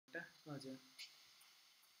हजुर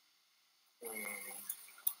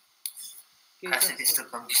खासै त्यस्तो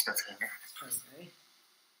कम्पिस त छैन है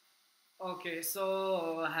ओके सो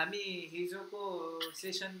हामी हिजोको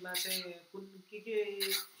सेसनमा चाहिँ कुन के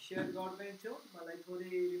सेयर गर्दै थियौँ मलाई थोरै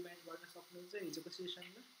रिमाइन्ड गर्न सक्नुहुन्छ हिजोको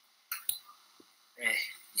सेसनमा ए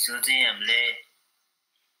हिजो चाहिँ हामीले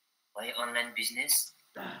भयो अनलाइन बिजनेस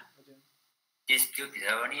हजुर त्योभित्र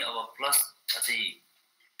पनि अब प्लस अझै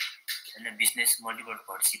होइन बिजनेस मल्टिपल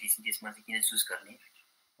भर्सिटिज त्यसमा चाहिँ किन चुज गर्ने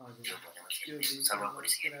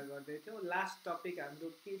कुरा गर्दै थियौँ लास्ट टपिक हाम्रो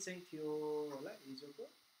के चाहिँ थियो होला हिजोको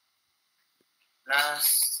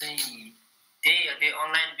लास्ट चाहिँ त्यही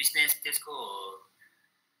अनलाइन बिजनेस त्यसको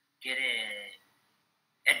के अरे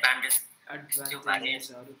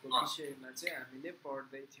एडभान्टेजेसहरूको विषयमा चाहिँ हामीले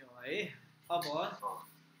पढ्दै थियौँ है अब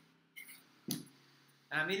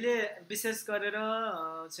हामीले विशेष गरेर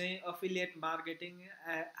चाहिँ अफिलिएट मार्केटिङ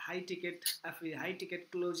हाई टिकट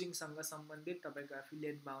क्लोजिङसँग सम्बन्धित तपाईँको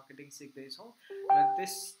एफिलिएट मार्केटिङ सिक्दैछौँ र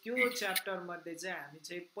त्यो च्याप्टरमध्ये चाहिँ हामी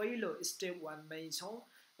चाहिँ पहिलो स्टेप 1मै छौँ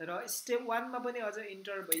र स्टेप 1मा पनि अझ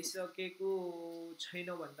इन्टर भइसकेको छैन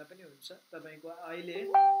भन्दा पनि हुन्छ तपाईँको अहिले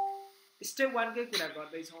स्टेप 1कै कुरा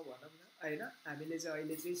गर्दैछौँ भनौँ न होइन हामीले चाहिँ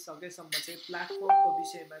अहिले चाहिँ सकेसम्म चाहिँ प्लेटफर्मको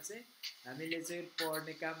विषयमा चाहिँ हामीले चाहिँ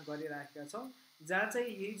पढ्ने काम गरिराखेका छौँ जहाँ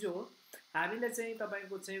चाहिँ हिजो हामीले चाहिँ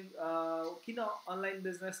तपाईँको चाहिँ किन अनलाइन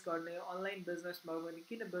बिजनेस गर्ने अनलाइन बिजनेसमा पनि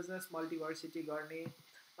किन बिजनेस मल्टिभर्सिटी गर्ने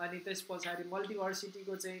अनि त्यस पछाडि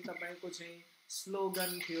मल्टिभर्सिटीको चाहिँ तपाईँको चाहिँ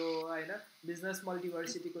स्लोगन थियो होइन बिजनेस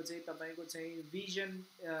मल्टिभर्सिटीको चाहिँ तपाईँको चाहिँ भिजन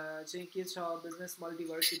चाहिँ के छ बिजनेस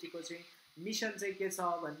मल्टिभर्सिटीको चाहिँ मिसन चाहिँ के छ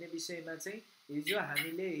भन्ने विषयमा चाहिँ हिजो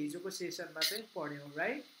हामीले हिजोको सेसनमा चाहिँ पढ्यौँ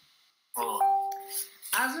राइट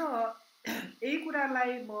आज यही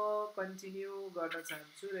कुरालाई म कन्टिन्यू गर्न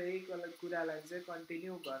चाहन्छु र यही कुरालाई चाहिँ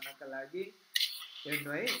कन्टिन्यू गर्नका लागि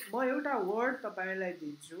हेर्नु है म एउटा वर्ड तपाईँलाई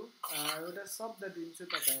दिन्छु एउटा शब्द दिन्छु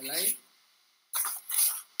तपाईँलाई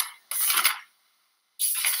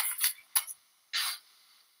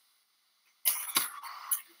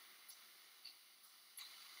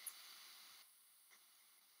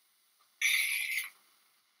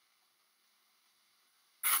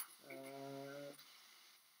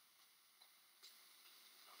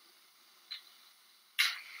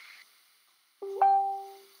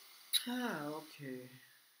okay.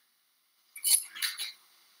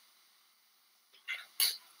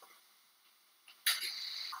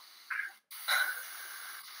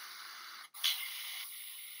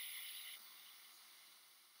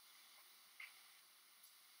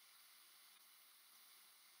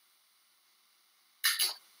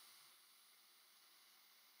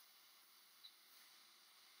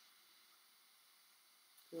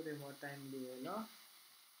 थोरै म टाइम लिएँ ल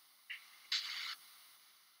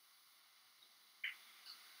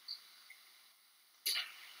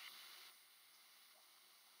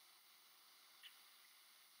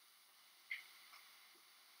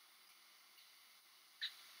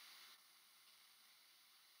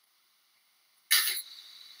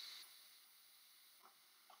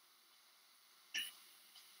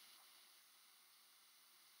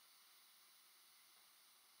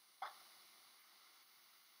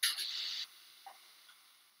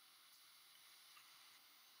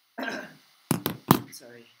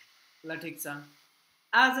सरी ल ठिक छ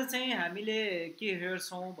आज चाहिँ हामीले के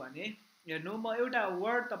हेर्छौँ भने हेर्नु म एउटा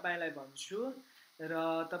वर्ड तपाईँलाई भन्छु र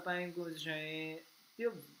तपाईँको चाहिँ त्यो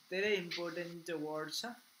धेरै इम्पोर्टेन्ट वर्ड छ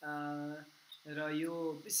र यो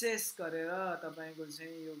विशेष गरेर तपाईँको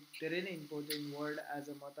चाहिँ यो धेरै नै इम्पोर्टेन्ट वर्ड आज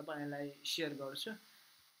म तपाईँलाई सेयर गर्छु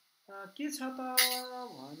के छ त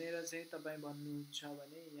भनेर चाहिँ तपाईँ भन्नुहुन्छ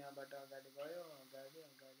भने यहाँबाट अगाडि गयो अगाडि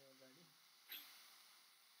अगाडि अगाडि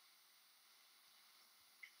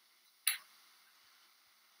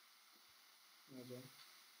हजुर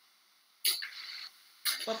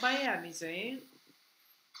तपाईँ हामी चाहिँ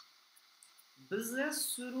बिजनेस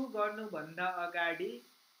सुरु गर्नुभन्दा अगाडि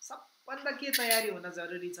सबभन्दा के तयारी हुन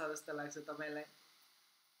जरुरी छ जस्तो लाग्छ तपाईँलाई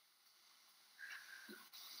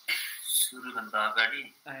सुरुभन्दा अगाडि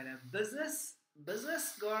हैन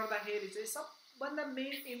बिजनेस गर्दाखेरि चाहिँ सबभन्दा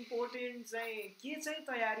मेन इम्पोर्टेन्ट चाहिँ के चाहिँ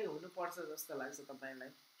तयारी हुनुपर्छ जस्तो लाग्छ तपाईँलाई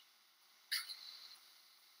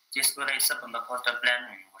त्यसको लागि सबभन्दा फर्स्ट प्लान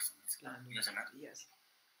हुनुपर्छ योजना यस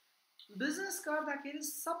बिजनेस गर्दाखेरि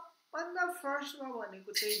सबभन्दा फर्स्टमा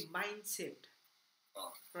भनेको चाहिँ माइन्डसेट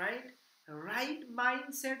राइट राइट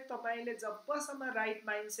माइन्डसेट तपाईँले जबसम्म राइट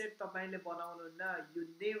माइन्डसेट तपाईँले बनाउनुहुन्न यु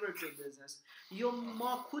नेभर डु बिजनेस यो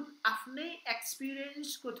म खुद आफ्नै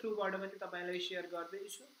एक्सपिरियन्सको थ्रुबाट पनि तपाईँलाई सेयर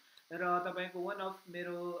गर्दैछु र तपाईँको वान अफ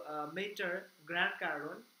मेरो मेन्टर ग्रान्ड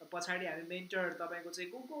कार्डोन पछाडि हामी मेन्टर तपाईँको चाहिँ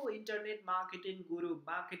को इन्टरनेट मार्केटिङ गुरु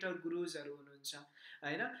मार्केटर गुरुजहरू हुनुहुन्छ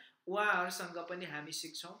होइन उहाँहरूसँग पनि हामी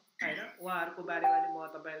सिक्छौँ होइन उहाँहरूको बारेमा पनि म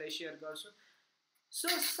तपाईँलाई सेयर गर्छु सो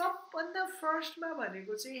सबभन्दा फर्स्टमा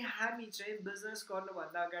भनेको चाहिँ हामी चाहिँ बिजनेस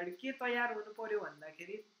गर्नुभन्दा अगाडि के तयार हुनु पर्यो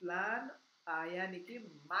भन्दाखेरि प्लान यानि कि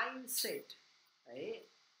माइन्ड सेट है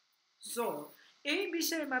सो यही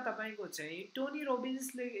विषयमा तपाईँको चाहिँ टोनी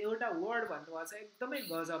रोबिन्सले एउटा वर्ड भन्नुभएको छ एकदमै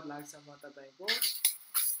गजब लाग्छ म तपाईँको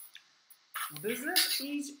बिजनेस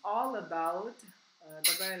इज अल अबाउट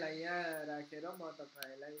तपाईँलाई यहाँ राखेर म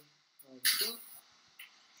तपाईँलाई भन्छु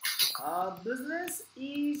business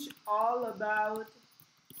is all about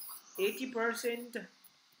 80%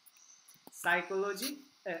 psychology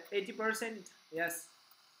 80% yes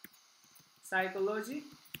psychology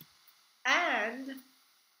and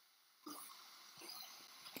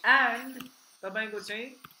तपाईँको चाहिँ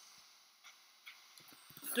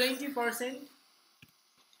 20%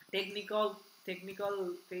 टेक्निकल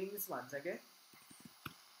थिङ्स भन्छ के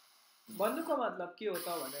भन्नुको मतलब के हो त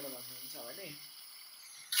भनेर भन्नुहुन्छ भने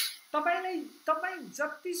तपाईँ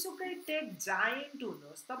जतिसुकै टेक जायन्ट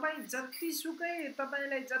हुनुहोस् तपाईँ जतिसुकै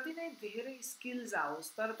तपाईँलाई जति नै धेरै स्किल्स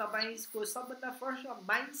आओस् तर तपाईँको सबभन्दा फर्स्ट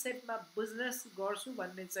माइन्डसेटमा बिजनेस गर्छु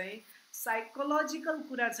भन्ने चाहिँ साइकोलोजिकल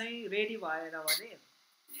कुरा चाहिँ रेडी भएन भने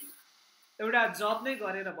एउटा जब नै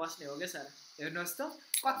गरेर बस्ने हो क्या सर हेर्नुहोस् त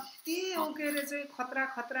कति हो के अरे चाहिँ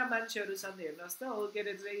खतरा मान्छेहरू छन् हेर्नुहोस् त हो के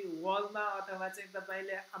अरे चाहिँ वर्ल्डमा अथवा चाहिँ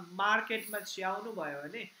तपाईँले मार्केटमा छ्याउनु भयो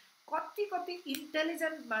भने कति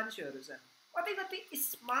इन्टेलिजेन्ट मान्छेहरू छन् कति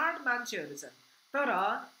स्मार्ट मान्छेहरू छन् तर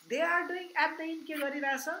they are doing at the end के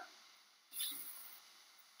गरिरहेछ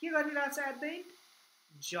एट द इन्ड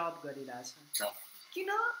जब गरिरहेछ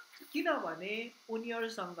किनभने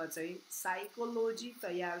उनीहरूसँग चाहिँ साइकोलोजी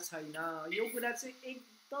तयार छैन यो कुरा चाहिँ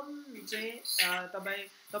एकदम चाहिँ तपाईँ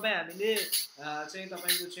हामीले चाहिँ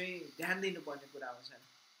तपाईँको चाहिँ ध्यान दिनुपर्ने कुरा हो सर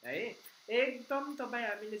है एकदम तपाईँ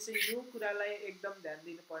हामीले चाहिँ यो कुरालाई एकदम ध्यान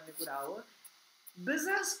दिनुपर्ने कुरा हो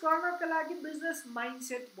बिजनेस गर्नको लागि बिजनेस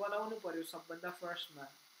माइन्डसेट बनाउनु पर्यो सबभन्दा फर्स्टमा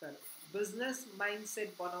सर बिजनेस माइन्डसेट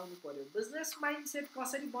बनाउनु पर्यो बिजनेस माइन्डसेट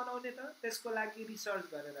कसरी बनाउने त त्यसको लागि रिसर्च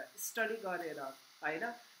गरेर स्टडी गरेर होइन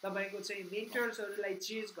तपाईँको चाहिँ मेन्टर्सहरूलाई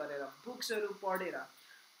चेज गरेर बुक्सहरू पढेर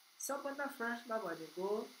सबभन्दा फर्स्टमा भनेको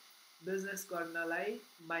बिजनेस गर्नलाई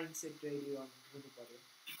माइन्डसेट रेडी हुनु पर्यो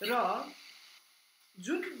र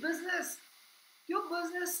जुन बिजनेस त्यो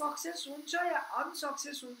बिजनेस सक्सेस हुन्छ या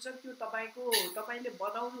अनसक्सेस हुन्छ त्यो तपाईँले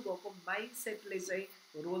बनाउनु भएको माइन्डसेटले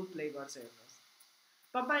चाहिँ रोल प्ले गर्छ हेर्नुहोस्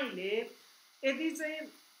तपाईँले यदि चाहिँ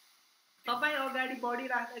तपाईँ अगाडि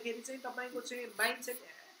बढिराख्दाखेरि चाहिँ तपाईँको चाहिँ माइन्डसेट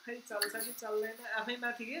खै चल्छ कि चल्दैन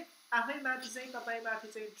आफैमाथि चाहिँ तपाईँमाथि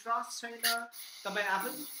चाहिँ ट्रस्ट छैन तपाईँ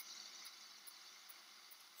आफै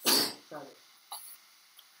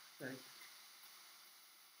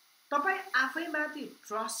तपाईँ आफैमाथि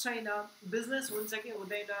ट्रस्ट छैन बिजनेस हुन्छ कि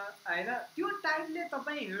हुँदैन होइन त्यो टाइमले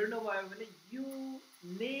तपाईँ हेर्नुभयो भने you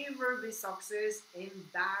never be success in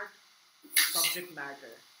that subject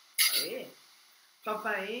matter है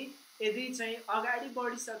तपाईँ यदि चाहिँ अगाडि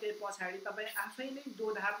बढिसके पछाडि तपाईँ आफै नै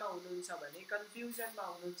दोधारमा हुनुहुन्छ भने कन्फ्युजनमा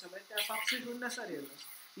हुनुहुन्छ भने त्यहाँ सक्सेस हुन्न सर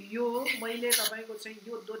हेर्नुहोस् यो मैले तपाईँको चाहिँ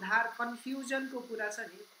यो दोधार कन्फ्युजनको कुरा छ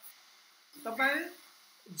नि तपाईँ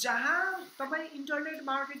जहाँ तपाईँ इन्टरनेट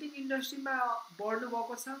मार्केटिङ इन्डस्ट्रीमा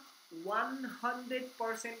बढ्नुभएको छ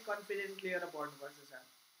 100% कन्फिडेन्ट लिएर बढ्नुपर्छ सर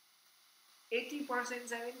 80%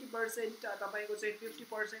 70% तपाईँको चाहिँ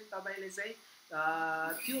 50% तपाईँले चाहिँ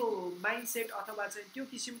त्यो माइन्डसेट अथवा चाहिँ त्यो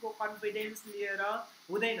किसिमको कन्फिडेन्स लिएर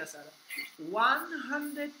हुँदैन सर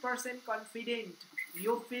 100% कन्फिडेन्ट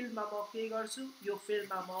यो फिल्डमा म के गर्छु यो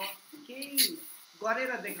फिल्डमा म केही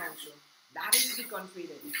गरेर देखाउँछु द्याट इज द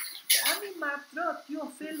कन्फिडेन्स अनि मात्र त्यो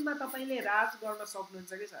फिल्डमा तपाईँले राज गर्न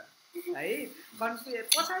सक्नुहुन्छ कि सर है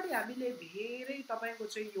पछाडि हामीले धेरै तपाईँको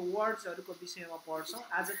चाहिँ यो वर्ड्सहरूको विषयमा पढ्छौँ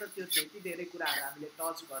आज त त्यो त्यति धेरै कुराहरू हामीले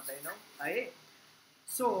टच गर्दैनौँ है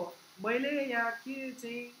सो मैले यहाँ के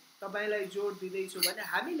चाहिँ तपाईँलाई जोड दिँदैछु भने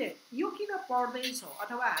हामीले यो किन पढ्दैछौँ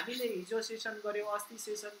अथवा हामीले हिजो सेसन गऱ्यौँ अस्ति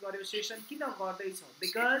सेसन गऱ्यौँ सेसन किन गर्दैछौँ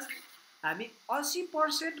बिकज हामी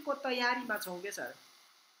 80% को तयारीमा छौँ क्या सर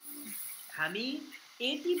हामी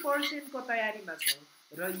 80% को तयारीमा छौँ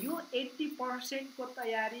र यो 80% को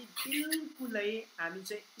तयारी बिल्कुलै हामी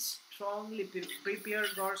चाहिँ स्ट्रङली प्रिपेयर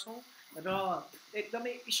गर्छौँ र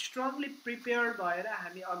एकदमै स्ट्रङली प्रिपेयर भएर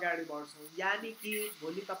हामी अगाडि बढ्छौँ यानि कि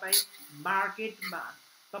भोलि तपाईँ मार्केटमा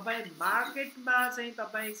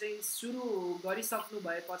चाहिँ सुरु गरिसक्नु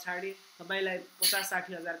भए पछाडि तपाईँलाई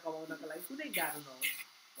 50-60 हजार कमाउनको लागि कुनै गाह्रो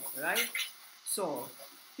नहोस् राइट सो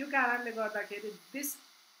त्यो कारणले गर्दाखेरि this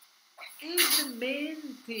is the main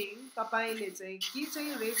thing तपाईँले चाहिँ के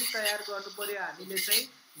चाहिँ रेडी तयार गर्नु पर्यो हामीले चाहिँ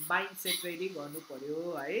माइन्डसेट रेडी गर्नु पर्यो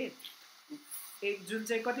है एक जुन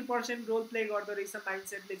चाहिँ कति पर्सेन्ट रोल प्ले गर्दो रहेछ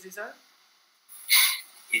माइन्डसेटले चाहिँ सर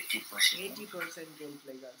 80% रोल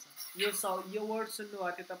प्ले गर्छ यो वर्ड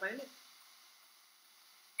सुन्नुभएको थियो तपाईँले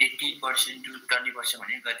 80% to 20%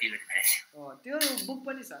 भने गति गरिरहेको त्यो बुक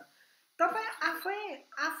पनि छ तपाईँ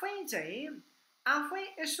आफै चाहिँ आफै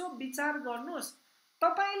यसो विचार गर्नुहोस्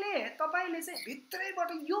तपाईँले चाहिँ भित्रैबाट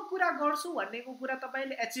यो कुरा गर्छु भन्नेको कुरा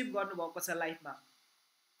तपाईँले एचिभ गर्नुभएको छ लाइफमा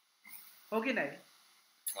हो कि नै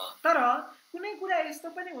तर कुनै कुरा यस्तो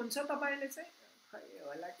पनि हुन्छ तपाईँले चाहिँ खै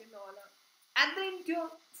होला कि नहोला एट द एन्ड त्यो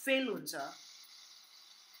फेल हुन्छ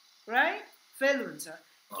राइट फेल हुन्छ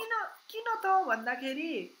किन त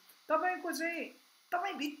भन्दाखेरि तपाईँको चाहिँ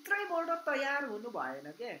तपाईँ भित्रैबाट तयार हुनु भएन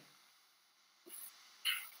के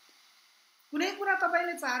कुनै कुरा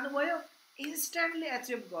तपाईँले चाहनुभयो इन्स्ट्यान्टली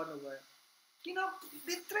एचिभ गर्नुभयो किन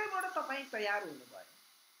भित्रैबाट तपाईँ तयार हुनु भयो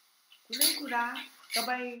कुनै कुरा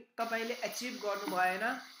तपाईँले एचिभ गर्नु भएन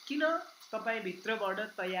किन तपाईँ भित्रबाट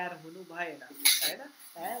तयार हुनु भएन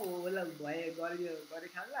हैन होला भए गरे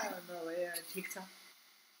खाला नभए ठिक छ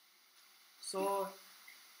सो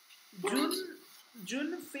जुन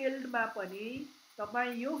फिल्डमा पनि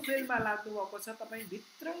तपाईँ यो फिल्डमा लाग्नु भएको छ तपाईँ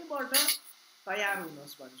भित्रैबाट तयार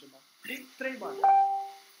हुनुहोस् भन्छु म भित्रैबाट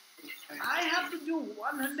आई हेभ टु डु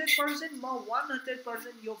 100% म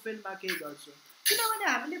 100% यो फिल्डमा केही गर्छु किनभने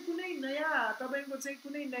हामीले कुनै नयाँ तपाईँको चाहिँ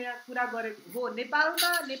कुनै नयाँ कुरा गरेको हो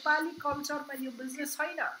नेपालमा नेपाली कल्चरमा यो बिजनेस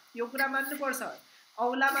छैन यो कुरा मान्नुपर्छ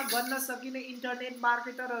औलामा गर्न सकिने इन्टरनेट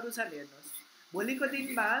मार्केटरहरू छन् हेर्नुहोस् भोलिको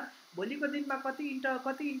दिनमा कति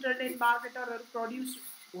इन्टरनेट मार्केटरहरू प्रड्युस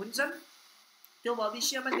हुन्छन् त्यो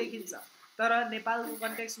भविष्यमा देखिन्छ तर नेपालको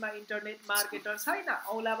कन्टेक्स्टमा इन्टरनेट मार्केटर छैन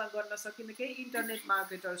औलामा गर्न सकिने केही इन्टरनेट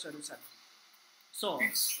मार्केटर्सहरू छन् सो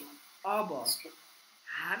अब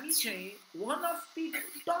हामी चाहिँ वान अफ द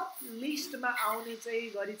टप लिस्टमा आउने चाहिँ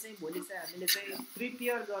गरी चाहिँ भोलि चाहिँ हामीले चाहिँ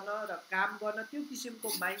प्रिपेयर गर्न र काम गर्न त्यो किसिमको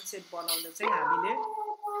माइन्डसेट बनाउन चाहिँ हामीले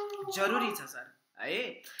जरुरी छ सर है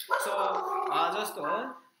सो जस्तो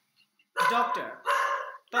डक्टर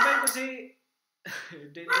तपाईँको चाहिँ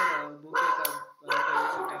डेन्जर बुकै त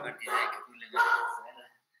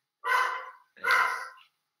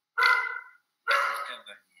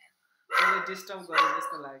डिस्टर्ब गरे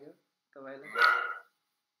जस्तो लाग्यो तपाईँलाई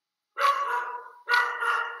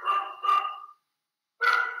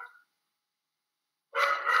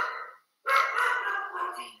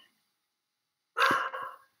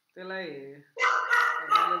त्यसलाई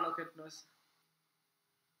लकेट्नुहोस्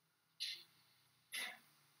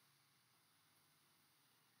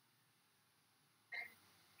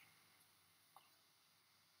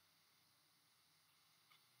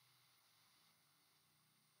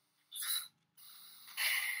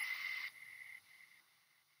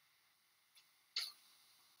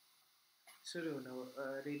सुरु हुनु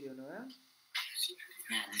रेडी हुनु भयो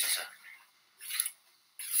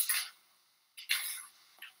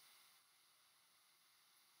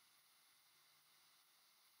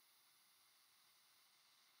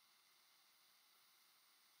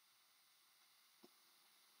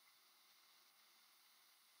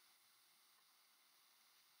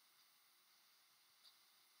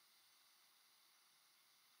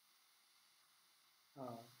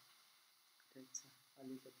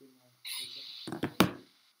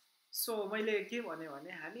सो मैले के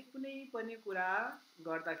भने हामी कुनै पनि कुरा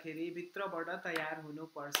गर्दाखेरि भित्रबाट तयार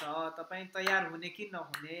हुनुपर्छ तपाईँ तयार हुने कि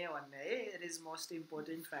नहुने भन्ने है it is most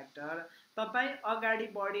important factor तपाईँ अगाडि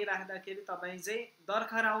बढिराख्दाखेरि तपाईँ चाहिँ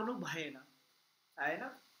दर्खराउनु भएन हैन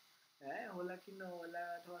होला कि नहोला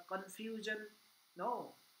अथवा कन्फ्युजन नो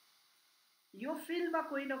यो फिल्डमा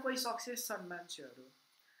कोही न कोही सक्सेस छन् मान्छेहरू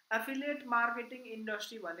एफिलिएट मार्केटिङ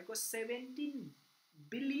इन्डस्ट्री भनेको 17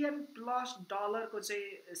 बिलियन प्लस डलरको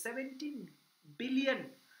चाहिँ 17 बिलियन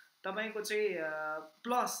तपाईँको चाहिँ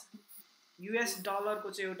प्लस युएस डलरको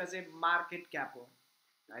चाहिँ एउटा चाहिँ मार्केट क्याप हो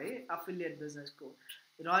है एफिलिएट बिजनेसको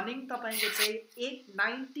रनिङ तपाईँको चाहिँ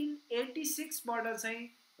 1986बाट चाहिँ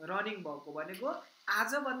रनिङ भएको भनेको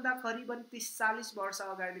आजभन्दा करिबन 30-40 वर्ष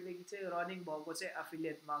अगाडिदेखि चाहिँ रनिङ भएको चाहिँ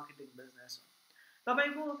एफिलिएट मार्केटिङ बिजनेस हो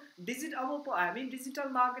तपाईको अब हामी डिजिटल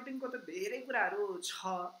मार्केटिङको त धेरै कुराहरू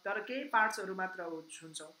छ तर केही पार्ट्सहरू मात्र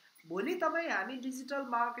छुन्छौँ भोलि तपाईँ हामी डिजिटल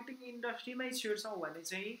मार्केटिङ इन्डस्ट्रीमै छिर्छौँ भने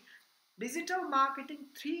चाहिँ डिजिटल मार्केटिङ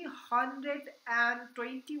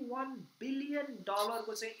 321 बिलियन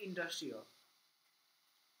डलरको चाहिँ इन्डस्ट्री हो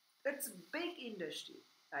इट्स बिग इन्डस्ट्री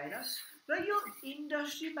हैन र यो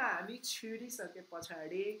इन्डस्ट्रीमा हामी छिरिसके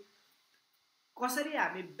पछाडि कसरी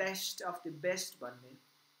हामी बेस्ट अफ द बेस्ट भन्ने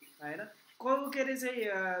हैन के अरे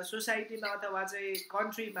चाहिँ सोसाइटीमा अथवा चाहिँ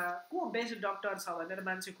कन्ट्रीमा को बेस्ट डक्टर छ भनेर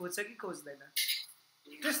मान्छे खोज्छ कि खोज्दैन।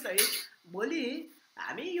 त्यस्तै भोलि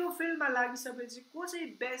हामी यो फिल्डमा लागिसकेपछि को चाहिँ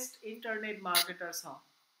बेस्ट इन्टरनेट मार्केटर छ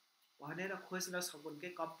भनेर खोज्न सकुन् के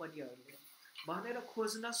कम्पनीहरूले, भनेर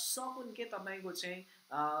खोज्न सकुन् के तपाईँको चाहिँ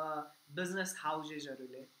बिजनेस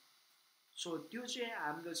हाउसेसहरूले। सो त्यो चाहिँ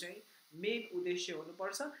हाम्रो चाहिँ मेन उद्देश्य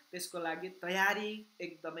हुनुपर्छ। त्यसको लागि तयारी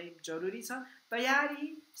एकदमै जरुरी छ। तयारी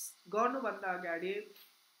गर्नुभन्दा अगाडि,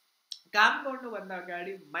 काम गर्नुभन्दा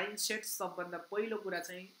अगाडि माइन्डसेट सबभन्दा पहिलो कुरा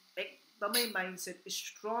चाहिँ एकदमै माइन्डसेट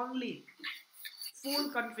स्ट्रङली फुल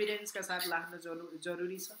कन्फिडेन्सका साथ राख्न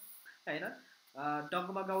जरुरी छ होइन।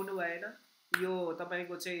 डगमगाउनु भएन। यो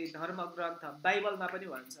तपाईँको चाहिँ धर्म ग्रन्थ बाइबलमा पनि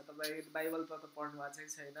भन्छ, तपाईँ बाइबल त पढ्नु भएको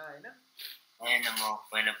छैन होइन? होइन, म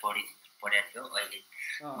पहिला पढेको थियो, अहिले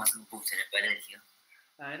मसँग बुक छैन, पहिल्यै थियो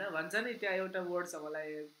होइन। भन्छ नि त्यहाँ एउटा वर्ड छ, मलाई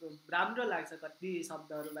राम्रो लाग्छ, कति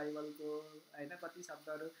शब्दहरू बाइबलको होइन, कति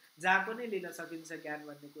शब्दहरू जहाँ पनि लिन सकिन्छ ज्ञान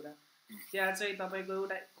भन्ने कुरा। त्यहाँ चाहिँ तपाईँको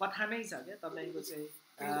एउटा कथा नै छ क्या, तपाईँको चाहिँ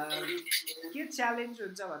के च्यालेन्ज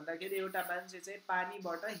हुन्छ भन्दाखेरि एउटा मान्छे चाहिँ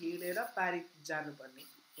पानीबाट हिँडेर पारी जानुपर्ने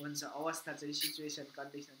हुन्छ अवस्था चाहिँ, सिचुएसन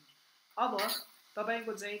कन्डिसन। अब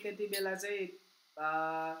तपाईँको चाहिँ त्यति बेला चाहिँ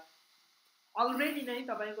अलरेडी नै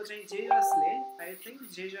तपाईँको चाहिँ जेजसले, आई थिङ्क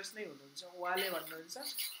जेजस नै हुनुहुन्छ, उहाँले भन्नुहुन्छ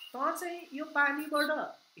त चाहिँ यो पानीबाट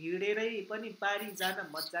हिँडेरै पनि पारी जान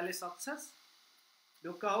मजाले सक्छस्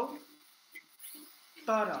ढुक्क हौ,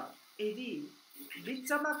 तर यदि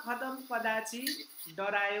बिचमा कदम कदाची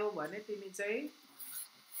डरायो भने तिमी चाहिँ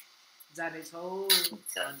जानेछौ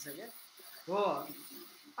भन्छ क्या। हो,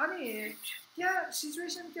 अनि त्यहाँ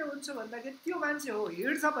सिचुएसन के हुन्छ भन्दाखेरि त्यो मान्छे हो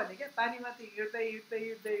हिँड्छ भने क्या, पानीमाथि हिँड्दै हिँड्दै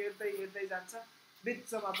हिँड्दै हिँड्दै हिँड्दै जान्छ,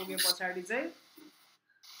 बिचमा पुगे पछाडि चाहिँ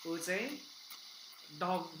ऊ चाहिँ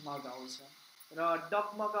डगमगाउँछ र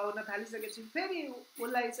डगमगाउन थालिसकेपछि फेरि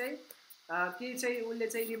उसलाई चाहिँ के चाहिँ उसले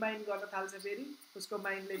चाहिँ रिमाइन्ड गर्न थाल्छ, फेरि उसको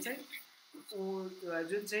माइन्डले चाहिँ ऊ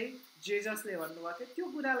जुन चाहिँ जेजसले भन्नुभएको थियो त्यो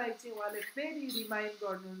कुरालाई चाहिँ उहाँले फेरि रिमाइन्ड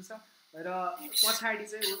गर्नुहुन्छ र पछाडि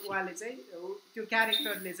चाहिँ उहाँले चाहिँ त्यो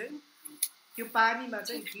क्यारेक्टरले चाहिँ त्यो पानीमा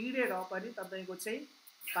चाहिँ हिँडेर पनि तपाईँको चाहिँ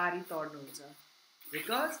पारी तर्नुहुन्छ।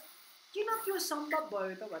 बिकज किन त्यो सम्भव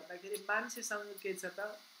भयो त भन्दाखेरि मान्छेसँग के छ त,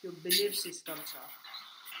 त्यो बिलिफ सिस्टम छ,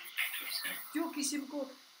 त्यो किसिमको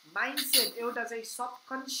माइन्डसेट एउटा चाहिँ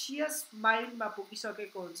सबकन्सियस माइन्डमा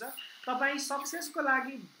पुगिसकेको हुन्छ। तपाईँ सक्सेसको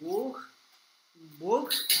लागि भोग भोग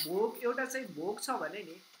भोग एउटा चाहिँ भोग छ भने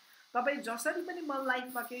नि, तपाईँ जसरी पनि म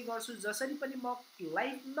लाइफमा केही गर्छु, जसरी पनि म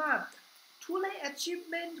लाइफमा ठुलै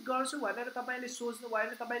एचिभमेन्ट गर्छु भनेर तपाईँले सोच्नु भयो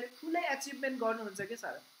भने तपाईँले ठुलै एचिभमेन्ट गर्नुहुन्छ कि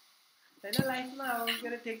सर होइन। लाइफमा के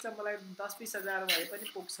अरे ठिक छ मलाई 10-20 हजार भए पनि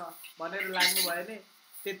पुग्छ भनेर लाग्नु भयो भने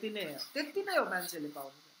त्यति नै हो मान्छेले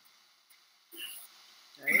पाउनु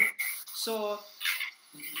है। सो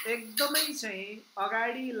एकदमै चाहिँ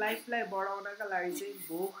अगाडि लाइफलाई बढाउनका लागि चाहिँ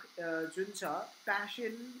भोक जुन छ,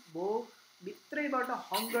 प्यासन, भोक भित्रैबाट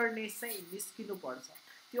हङ्गरनेस चाहिँ निस्किनु पर्छ।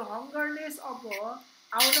 त्यो हङ्गरनेस अब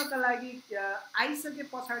आउनका लागि आइसके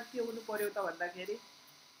पछाडि के हुनु पर्यो त भन्दाखेरि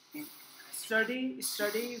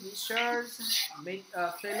स्टडी रिसर्च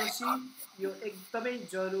फेलोसिप, यो एकदमै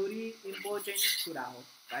जरुरी इम्पोर्टेन्ट कुरा हो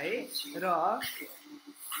है। र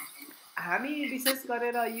हामी विशेष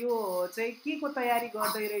गरेर यो चाहिँ के को तयारी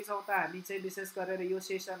गर्दै रहेछौँ त, हामी चाहिँ विशेष गरेर यो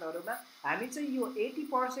सेसनहरूमा हामी चाहिँ यो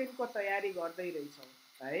 80% को तयारी गर्दै रहेछौँ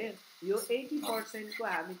है। यो 80% को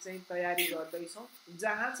हामी चाहिँ तयारी गर्दैछौँ,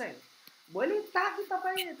 जहाँ चाहिँ भोलि ताकि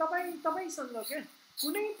तपाईँसँग के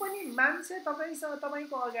कुनै पनि मान्छे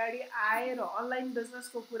तपाईँको अगाडि आएर अनलाइन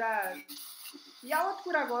बिजनेसको कुरा यावत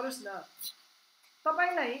कुरा गरोस् न,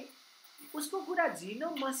 तपाईँलाई उसको कुरा झिनो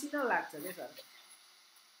मसिनो लाग्छ क्या सर।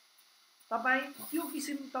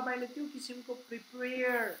 तपाईँले त्यो किसिमको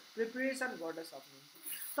प्रिपरेसन गर्न सक्नुहुन्छ।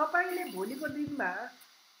 तपाईँले भोलिको दिनमा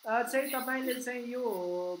चाहिँ तपाईँले चाहिँ यो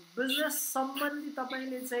बिजनेस सम्बन्धी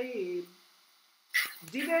तपाईँले चाहिँ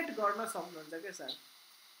डिबेट गर्न सक्नुहुन्छ क्या सर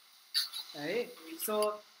है। सो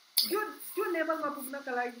त्यो लेभलमा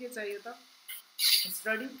पुग्नका लागि के चाहियो त,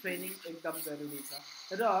 स्टडी ट्रेनिङ एकदम जरुरी छ।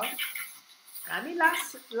 र हामी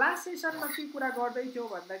लास्ट सेसनमा के कुरा गर्दै थियौँ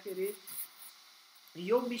भन्दाखेरि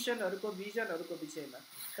यो मिसनहरूको भिजनहरूको विषयमा,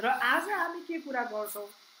 र आज हामी के कुरा गर्छौँ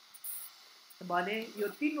भने यो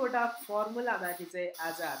 3वटा फर्मुलामाथि चाहिँ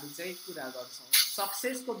आज हामी चाहिँ कुरा गर्छौँ,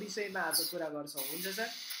 सक्सेसको विषयमा आज कुरा गर्छौँ। हुन्छ सर,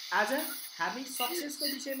 आज हामी सक्सेसको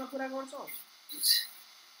विषयमा कुरा गर्छौँ।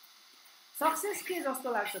 सक्सेस के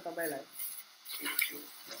जस्तो लाग्छ तपाईँलाई?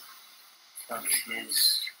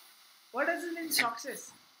 What does it mean success?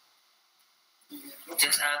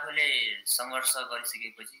 जस आफूले सङ्घर्ष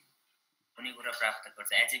गरिसकेपछि कुनै कुरा प्राप्त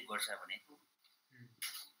गर्छ, एचिभ गर्छ भने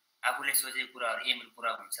आफूले सोचेको कुराहरू एमहरू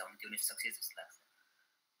पुरा हुन्छ भने त्यो नै सक्सेस जस्तो लाग्छ।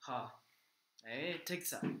 ठिक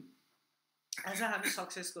छ। आज हामी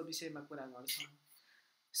सक्सेसको विषयमा कुरा गर्छौँ।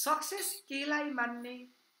 सक्सेस केलाई मान्ने,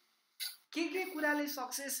 के कुराले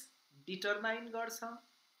सक्सेस डिटरमाइन गर्छ,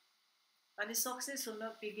 अनि सक्सेस हुन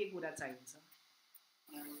के कुरा चाहिन्छ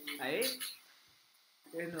है।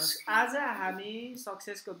 हेर्नुहोस्, आज हामी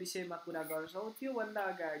सक्सेसको विषयमा कुरा गर्छौँ। त्योभन्दा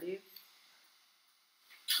अगाडि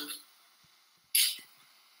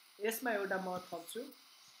यसमा एउटा म थप्छु।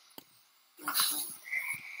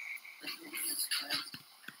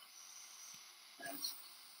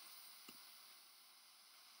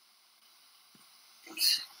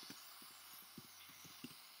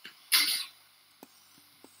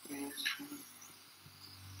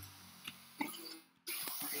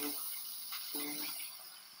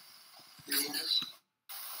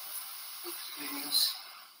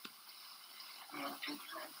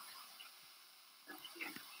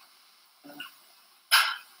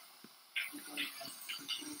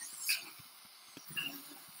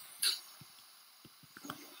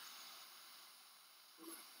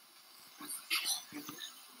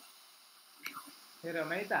 हेरौँ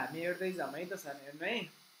है त, हामी हेर्दै जाउँ है त सर। हेर्नु है,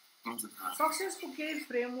 सक्सेसको केही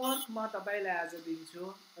फ्रेमवर्क म तपाईँलाई आज दिन्छु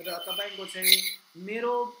र तपाईँको चाहिँ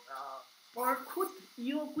मेरो खुद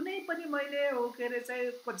यो कुनै पनि मैले के अरे चाहिँ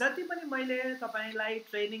जति पनि मैले तपाईँलाई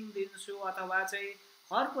ट्रेनिङ दिन्छु अथवा चाहिँ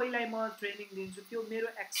हर कोहीलाई म ट्रेनिङ दिन्छु त्यो मेरो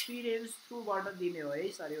एक्सपिरियन्स थ्रुबाट दिने हो है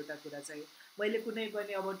सर। एउटा कुरा चाहिँ मैले कुनै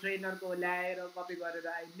पनि अब ट्रेनरको ल्याएर कपी गरेर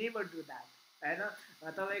आई नेभर डु द्याट होइन।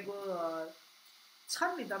 तपाईँको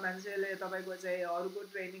छन् नि त मान्छेले तपाईँको चाहिँ अरूको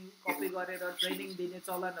ट्रेनिङ कपी गरेर ट्रेनिङ दिने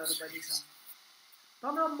चलनहरू पनि छ।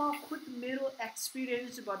 तर म खुद मेरो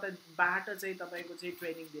एक्सपिरियन्सबाट चाहिँ तपाईँको चाहिँ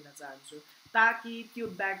ट्रेनिङ दिन चाहन्छु ताकि त्यो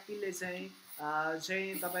व्यक्तिले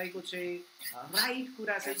चाहिँ तपाईँको चाहिँ राइट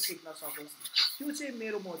कुरा चाहिँ सिक्न सकोस्। त्यो चाहिँ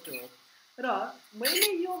मेरो मोटो हो। र मैले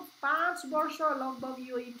यो 5 वर्ष लगभग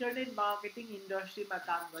यो इन्टरनेट मार्केटिङ इन्डस्ट्रीमा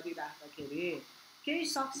काम गरिराख्दाखेरि केही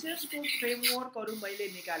सक्सेसको फ्रेमवर्कहरू मैले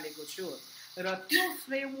निकालेको छु र त्यो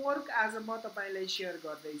फ्रेमवर्क आज म तपाईँलाई सेयर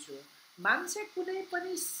गर्दैछु। मान्छे कुनै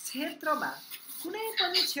पनि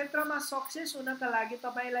क्षेत्रमा सक्सेस हुनका लागि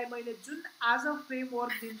तपाईँलाई मैले जुन आज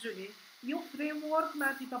फ्रेमवर्क दिन्छु नि, यो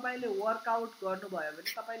फ्रेमवर्कमाथि तपाईँले वर्कआउट गर्नुभयो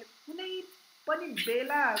भने तपाईँले कुनै पनि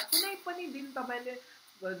बेला कुनै पनि दिन तपाईँले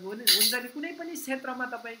हुन्छ नि कुनै पनि क्षेत्रमा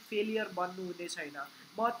तपाईँ फेलियर बन्नु हुने छैन।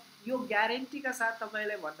 म यो ग्यारेन्टीका साथ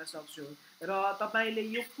तपाईँलाई भन्न सक्छु। र तपाईँले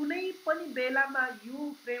यो कुनै पनि बेलामा यो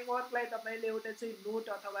फ्रेमवर्कलाई तपाईँले एउटा चाहिँ नोट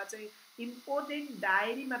अथवा चाहिँ इम्पोर्टेन्ट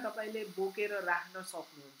डायरीमा तपाईँले बोकेर राख्न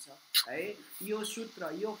सक्नुहुन्छ है। यो सूत्र,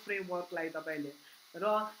 यो फ्रेमवर्कलाई तपाईँले, र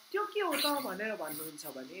त्यो के हो त भनेर भन्नुहुन्छ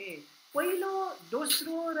भने पहिलो,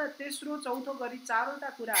 दोस्रो र तेस्रो, चौथो गरी 4वटा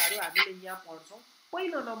कुराहरू हामीले यहाँ पढ्छौँ।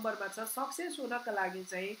 पहिलो नम्बरमा छ सक्सेस हुनका लागि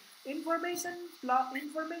चाहिँ information,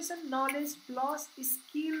 knowledge plus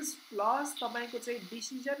skills plus तपाईँको चाहिँ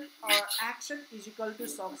decision or action is equal to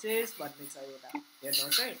success भन्ने छ एउटा।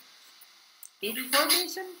 हेर्नुहोस् है,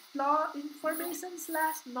 information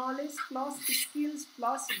slash knowledge plus skills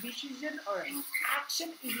plus decision or action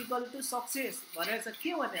is equal to success भनेर चाहिँ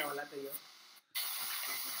के भने होला त यो?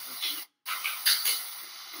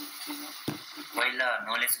 पहिला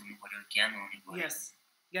नलेज हुनु पर्यो, ज्ञान हुनु पर्यो। यस,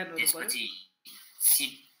 ज्ञान हुनु पर्यो। त्यसपछि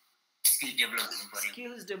स्किल डेभलप हुनु पर्यो।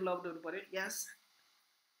 स्किल्स डेभलप हुनु पर्यो। यस,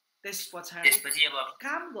 त्यसपछि अब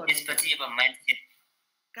काम गर्नु, त्यसपछि अब माइन्डसेट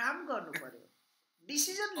काम गर्नु पर्यो,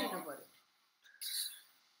 डिसिजन लिनु पर्यो।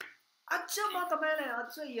 अझ म तपाईँलाई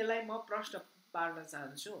यसलाई म प्रश्न पार्न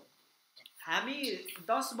चाहन्छु। हामी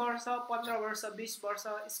 10 वर्ष, 15 वर्ष, 20 वर्ष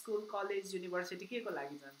स्कुल, कलेज, युनिभर्सिटी के को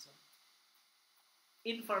लागि जान्छौँ?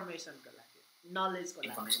 इन्फर्मेसनको लागि, नलेजको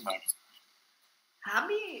लागि।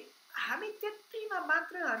 हामी त्यतिमा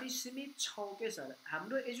मात्र हामी सीमित छौँ के सर?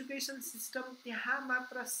 हाम्रो एजुकेसन सिस्टम त्यहाँ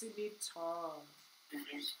मात्र सीमित छ।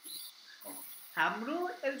 हाम्रो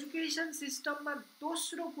एजुकेसन सिस्टममा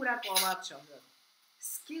दोस्रो कुराको अभाव छ सर,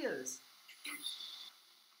 स्किल्स।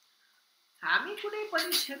 हामी कुनै पनि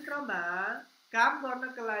क्षेत्रमा काम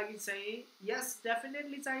गर्नका लागि चाहिँ यस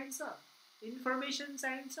डेफिनेटली चाहिन्छ, इन्फर्मेसन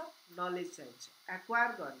चाहिन्छ, नलेज चाहिन्छ,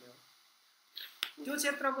 एक्वायर गर्ने हो। त्यो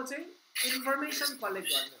क्षेत्रको चाहिँ इन्फर्मेसन कलेक्ट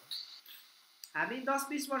गर्ने हो। हामी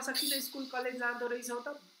 10-20 वर्ष किन स्कुल कलेज जाँदो रहेछौँ त?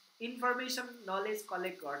 इन्फर्मेसन नलेज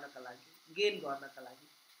कलेक्ट गर्नका लागि, गेन गर्नका लागि।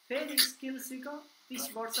 फेरि स्किल सिक, 30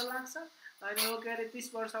 वर्ष लाग्छ। अनि के अरे 30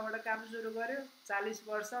 वर्षबाट काम सुरु गर्यो, 40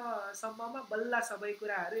 वर्षसम्ममा बल्ल सबै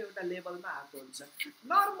कुराहरू एउटा लेभलमा आएको हुन्छ।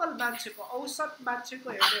 नर्मल मान्छेको, औसत मान्छेको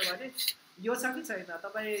हेर्ने हो भने यो छ कि छैन?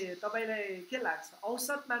 तपाईँलाई के लाग्छ?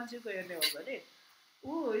 औसत मान्छेको हेर्ने हो भने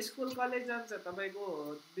ऊ स्कुल कलेज जान्छ तपाईँको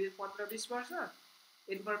 15-20 वर्ष,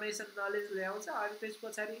 इन्फर्मेसन नलेज ल्याउँछ अनि त्यस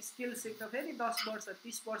पछाडि स्किल सिक्न फेरि 10 वर्ष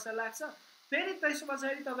 30 वर्ष लाग्छ फेरि त्यस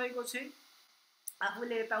पछाडि तपाईँको चाहिँ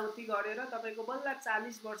आफूले यताउति गरेर तपाईँको बल्ल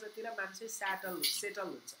 40 वर्षतिर मान्छे सेटल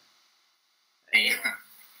हुन्छ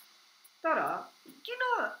तर किन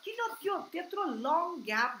किन त्यो त्यत्रो लङ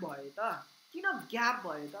ग्याप भयो त किन ग्याप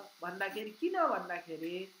भयो त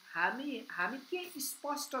भन्दाखेरि हामी के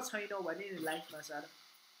स्पष्ट छैनौँ भने लाइफमा सर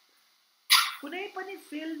कुनै पनि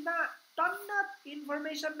फिल्डमा टन्न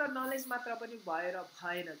इन्फर्मेसन र नलेज मात्र पनि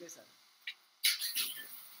भएन के सर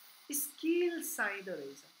स्किल चाहिँदो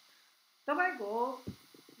रहेछ तपाईँको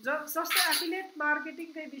जस्तो एफिलिएट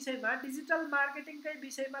मार्केटिङकै विषयमा डिजिटल मार्केटिङकै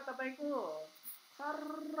विषयमा तपाईँको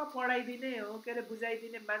खर्र पढाइदिने हो के अरे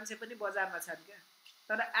बुझाइदिने मान्छे पनि बजारमा छन् क्या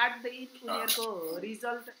तर एट द इन्ड उनीहरूको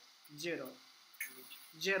रिजल्ट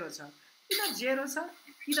जेरो छ किन जेरो छ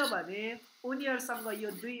किनभने उनीहरूसँग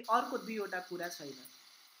यो अर्को दुईवटा कुरा छैन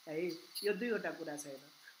है यो दुईवटा कुरा छैन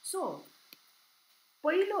सो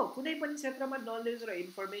पहिलो कुनै पनि क्षेत्रमा नलेज र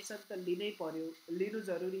इन्फर्मेसन त लिनु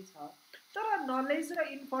जरुरी छ तर नलेज र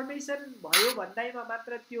इन्फर्मेसन भयो भन्दैमा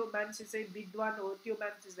मात्र त्यो मान्छे चाहिँ विद्वान हो त्यो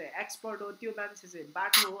मान्छे चाहिँ एक्सपर्ट हो त्यो मान्छे चाहिँ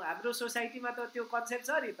बाटो हो हाम्रो सोसाइटीमा त त्यो कन्सेप्ट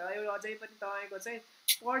छ नि त एउटा अझै पनि तपाईँको चाहिँ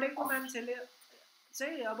पढेको मान्छेले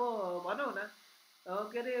चाहिँ अब भनौँ न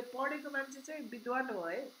के अरे पढेको मान्छे चाहिँ विद्वान हो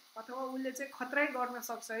है अथवा उसले चाहिँ खतरै गर्न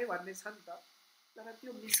सक्छ है भन्ने छ नि त तर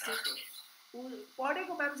त्यो मिस्टेक हो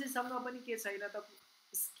पढेको मान्छेसँग पनि के छैन त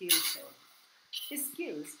स्किल्स छैन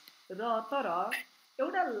स्किल्स र तर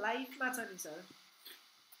एउटा लाइफमा छ नि सर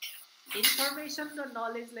इन्फर्मेसन र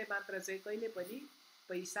नलेजले मात्र चाहिँ कहिले पनि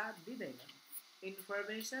पैसा दिँदैन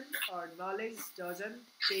information or knowledge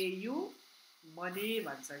doesn't pay you money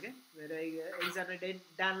भन्छ क्या मेरो एकजना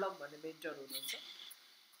डानलप भन्ने मेन्टर हुनुहुन्छ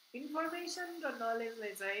इन्फर्मेसन र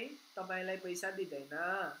नलेजले चाहिँ तपाईँलाई पैसा दिँदैन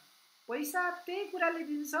पैसा त्यही कुराले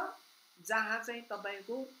दिन्छ जहाँ चाहिँ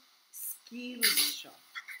तपाईँको स्किल्स छ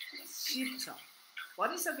सिप छ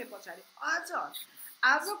भनिसके पछाडि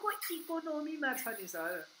आजको इकोनोमीमा छ नि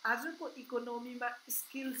सर आजको इकोनोमीमा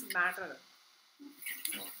स्किल्स म्याटर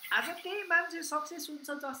आज त्यही मान्छे सक्सेस हुन्छ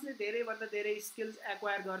जसले धेरैभन्दा धेरै स्किल्स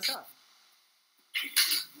एक्वायर गर्छ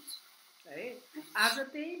है आज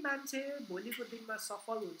त्यही मान्छे भोलिको दिनमा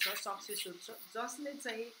सफल हुन्छ सक्सेस हुन्छ जसले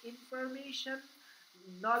चाहिँ इन्फर्मेसन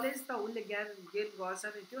नलेज त उसले गेन गर्छ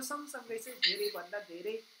नि त्यो सँगसँगै चाहिँ धेरैभन्दा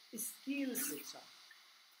धेरै स्किल्स सिक्छ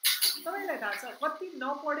तपाईँलाई थाहा छ कति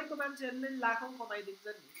नपढेको मान्छेहरूले लाखौँ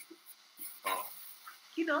कमाइदिन्छन् नि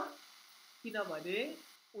किनभने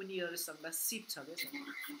उनीहरूसँग सिप छ क्या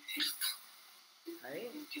है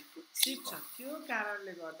सिप छ त्यो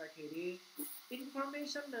कारणले गर्दाखेरि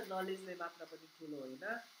इन्फर्मेसन र नलेजले मात्र पनि ठुलो होइन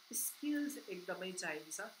स्किल्स एकदमै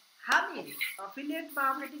चाहिन्छ हामी अफिलिएट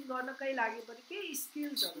मार्केटिङ गर्नकै लागि पनि केही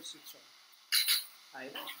स्किल्सहरू सिक्छौँ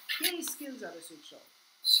होइन केही स्किल्सहरू सिक्छौँ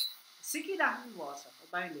सिकिराख्नु भएको छ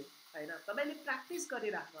तपाईँले होइन तपाईँले प्र्याक्टिस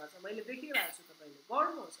गरिराख्नु भएको छ मैले देखिरहेको छु तपाईँले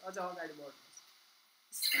गर्नुहोस् अझ अगाडि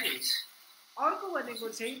बढ्नुहोस् स्किल्स अर्को भनेको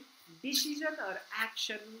चाहिँ डिसिजन अर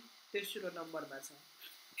एक्सन तेस्रो नम्बरमा छ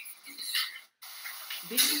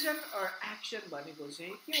डिसिजन अर एक्सन भनेको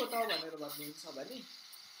चाहिँ के हो त भनेर भन्नुहुन्छ भने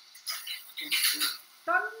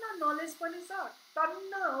टन्न नलेज पनि छ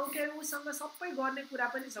टन्न हो के उसँग सबै गर्ने कुरा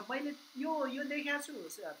पनि छ मैले यो देखाएको छु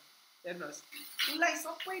सर हेर्नुहोस् उसलाई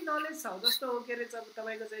सबै नलेज छ जस्तो हो के अरे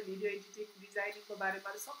तपाईँको चाहिँ भिडियो एडिटिङ डिजाइनिङको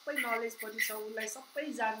बारेमा सबै नलेज पनि छ उसलाई सबै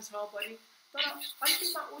जान्छ पनि तर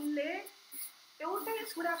अन्तिममा उसले एउटै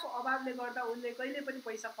कुराको अभावले गर्दा उसले कहिले पनि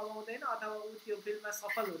पैसा कमाउँदैन अथवा ऊ त्यो फिल्डमा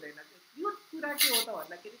सफल हुँदैन यो कुरा के हो त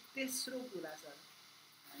भन्दाखेरि तेस्रो कुरा छ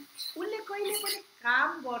उसले कहिले पनि काम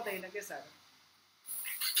गर्दैन के सर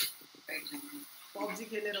पब्जी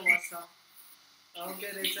खेलेर बस्छ के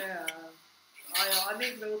अरे चाहिँ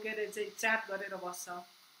अनेक के अरे चाहिँ च्याट गरेर बस्छ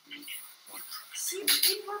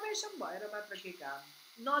इन्फर्मेसन भएर मात्र के काम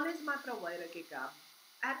नलेज मात्र भएर के काम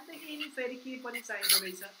एट द एन्ड फेरि के पनि चाहिँदो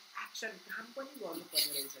रहेछ एक्सन काम पनि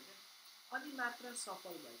गर्नुपर्ने रहेछ क्या अनि मात्र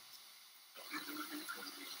सफल भयो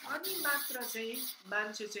अनि मात्र चाहिँ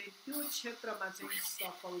मान्छे चाहिँ त्यो क्षेत्रमा चाहिँ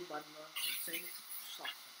सफल बन्न चाहिँ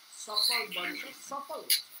सफल बन्छ सफल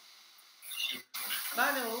हुन्छ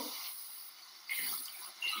मानौ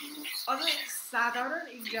अझ साधारण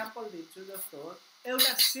इक्जाम्पल दिन्छु जस्तो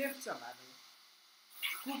एउटा सेफ छ मानौ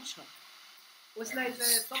कुक छ उसलाई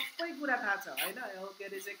चाहिँ सबै कुरा थाहा छ होइन के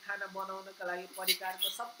अरे चाहिँ खाना बनाउनको लागि परिकारको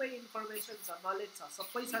सबै इन्फर्मेसन छ नलेज छ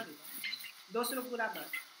सबै छ नि दोस्रो कुरामा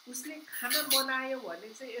उसले खाना बनायो भने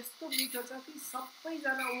चाहिँ यस्तो मिठो छ कि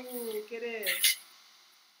सबैजना के अरे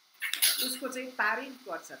उसको चाहिँ तारिफ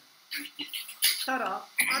गर्छ तर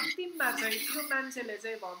अन्तिममा चाहिँ त्यो मान्छेले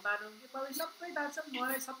चाहिँ मानौँ कि मलाई सबै थाहा छ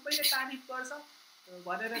मलाई सबैले तारिफ गर्छ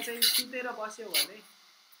भनेर चाहिँ सुतेर बस्यो भने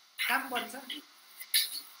काम बन्छ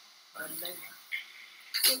भन्दैन।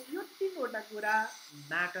 सो यो तीनवटा कुरा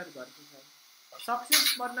म्याटर गर्दछ सक्सेस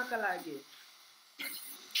बन्नका लागि।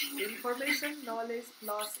 Information knowledge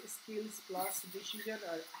plus skills plus decision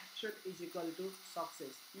action is equal to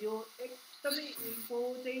success. यो एकदमै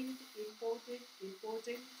इम्पोर्टेन्ट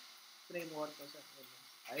फ्रेमवर्क छ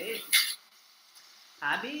है।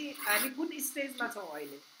 हामी हामी कुन स्टेजमा छौँ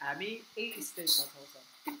अहिले? हामी यही स्टेजमा छौँ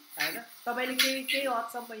होइन। तपाईँले केही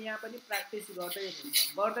हदसम्म यहाँ पनि प्र्याक्टिस गर्दै हुनुहुन्छ,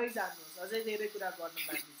 गर्दै जानुहोस्, अझै धेरै कुरा गर्न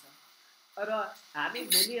बाँकी छ। र हामी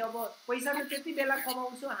भोलि अब पैसा त त्यति बेला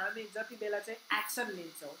कमाउँछौँ हामी जति बेला चाहिँ एक्सन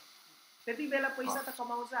लिन्छौँ। त्यति बेला पैसा त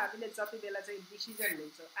कमाउँछ हामीले जति बेला चाहिँ डिसिजन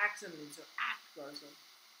लिन्छौँ, एक्सन लिन्छौँ, एक्ट गर्छौँ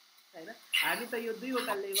होइन। हामी त यो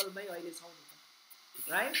दुईवटा लेभलमै अहिले छौँ नि त,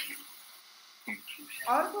 राइट।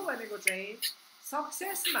 अर्को भनेको चाहिँ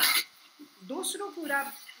सक्सेसमा दोस्रो कुरा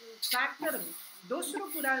फ्याक्टर, दोस्रो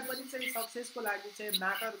कुरा पनि चाहिँ सक्सेसको लागि चाहिँ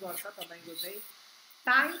म्याटर गर्छ तपाईँको चाहिँ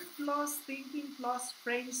time plus thinking plus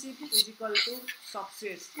friendship is equal to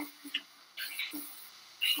success.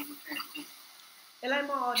 यसलाई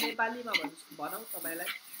म नेपालीमा भनौँ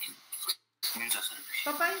तपाईँलाई,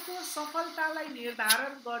 तपाईँको सफलतालाई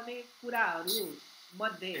निर्धारण गर्ने कुराहरू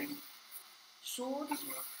मध्ये सोच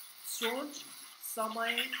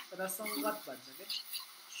समय र सङ्गत भन्छ क्या।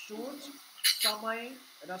 सोच समय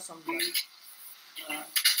र सङ्गत।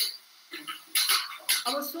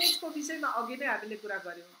 अब सोचको विषयमा अघि नै हामीले कुरा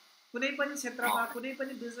गऱ्यौँ। कुनै पनि क्षेत्रमा कुनै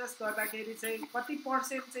पनि बिजनेस गर्दाखेरि चाहिँ कति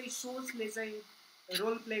पर्सेन्ट चाहिँ सोचले चाहिँ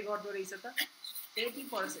रोल प्ले गर्दो रहेछ त?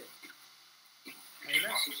 80% होइन।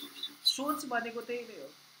 सोच भनेको त्यही नै हो।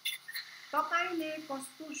 तपाईँले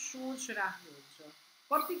कस्तो सोच राख्नुहुन्छ,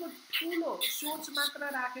 कतिको ठुलो सोच मात्र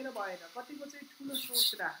राखेर भएन, कतिको चाहिँ ठुलो सोच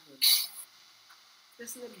राख्नुहुन्छ,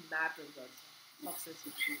 त्यसले म्याटर गर्छ सक्सेस।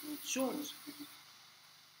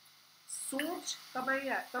 सोच तपाईँ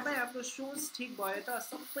हाम्रो सोच ठिक भयो त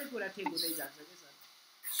सबै कुरा ठिक हुँदै जान्छ कि सर।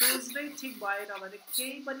 सोच नै ठिक भएन भने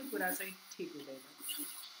केही पनि कुरा चाहिँ ठिक हुँदैन।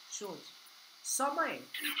 सोच समय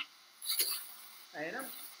होइन,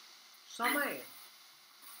 समय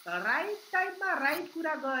राइट टाइममा राइट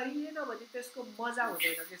कुरा गरिएन भने त्यसको मजा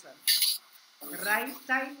हुँदैन कि सर। राइट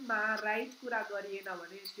टाइममा राइट कुरा गरिएन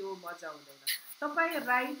भने त्यो मजा हुँदैन। तपाईँ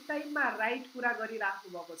राइट टाइममा राइट कुरा गरिराख्नु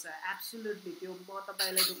भएको छ, एब्सोल्युटली त्यो म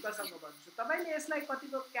तपाईँलाई ढुक्कसँग भन्छु। तपाईँले यसलाई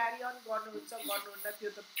कतिको क्यारी अन गर्नुहुन्छ गर्नुहुन्न त्यो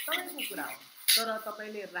त तपाईँको कुरा हो, तर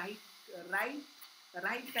तपाईँले राइट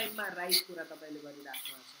टाइममा राइट कुरा तपाईँले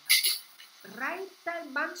गरिराख्नु छ। राइट टाइम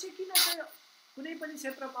मान्छे किन चाहिँ कुनै पनि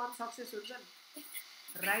क्षेत्रमा अनसक्सेस हुन्छन्?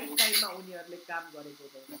 राइट टाइममा उनीहरूले काम गरेको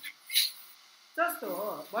हुँदैन। जस्तो हो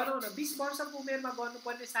भनौँ न 20 वर्षको उमेरमा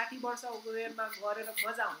गर्नुपर्ने 60 वर्षको उमेरमा गरेर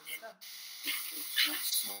मजा आउँछ त?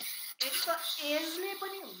 एक त एजले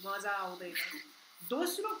पनि मजा आउँदैन।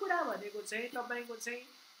 दोस्रो कुरा भनेको चाहिँ तपाईँको चाहिँ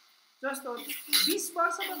जस्तो 20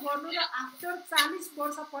 वर्षमा गर्नु र आफ्टर 40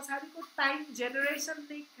 वर्ष पछाडिको टाइम जेनेरेसन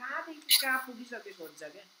नै कहाँदेखि कहाँ पुगिसकेको हुन्छ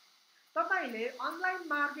क्या। तपाईँले अनलाइन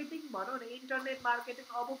मार्केटिङ भनौँ न, इन्टरनेट मार्केटिङ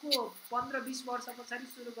अबको 15-20 वर्ष पछाडि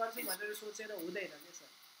सुरु गर्छु भनेर सोचेर हुँदैन क्या sir.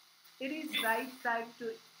 It is right time to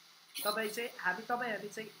तपाईँ हामी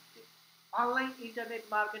चाहिँ अनलाइन इन्टरनेट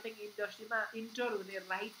मार्केटिङ इन्डस्ट्रीमा इन्टर हुने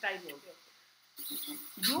राइट टाइम हो क्या।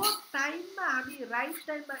 यो टाइममा हामी राइट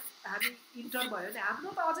टाइममा हामी इन्टर भयो भने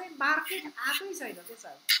हाम्रो त अझै मार्केट आएकै छैन क्या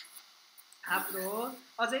सर। हाम्रो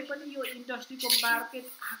अझै पनि यो इन्डस्ट्रीको मार्केट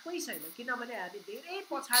आएकै छैन, किनभने हामी धेरै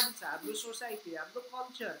पछाडि छ। हाम्रो सोसाइटी, हाम्रो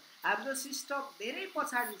कल्चर, हाम्रो सिस्टम धेरै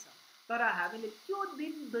पछाडि छ। तर हामीले त्यो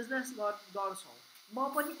दिन बिजनेस गर्छौँ। म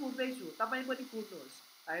पनि कुर्दैछु, तपाईँ पनि कुर्नुहोस्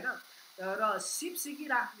होइन। र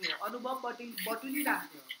सिकिराख्ने हो, अनुभव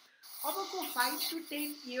बटुलिराख्ने हो। अबको 5 to 10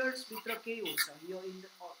 इयर्सभित्र केही हुन्छ यो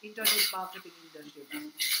इन्टरनेट मार्केटिङ इन्डस्ट्रीमा।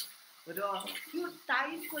 र त्यो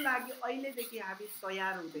टाइमको लागि अहिलेदेखि हामी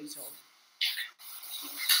तयार हुँदैछौँ,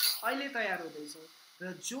 अहिले तयार हुँदैछौँ।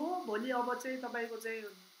 र जो भोलि अब चाहिँ तपाईँको चाहिँ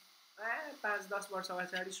 5-10 वर्ष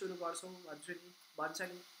पछाडि सुरु गर्छौँ भन्छ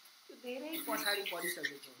नि त्यो धेरै पछाडि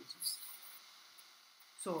परिसकेको हुन्छ।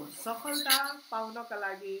 सो सफलता पाउनका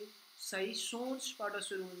लागि सही सोचबाट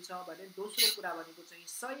सुरु हुन्छ भने दोस्रो कुरा भनेको चाहिँ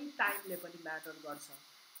सही टाइमले पनि म्याटर गर्छ।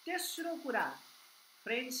 तेस्रो कुरा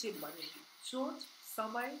फ्रेन्डसिप भने सोच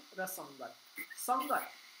समय र सङ्गत।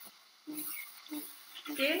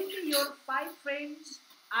 Tell me your 5 friends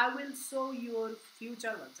I will show your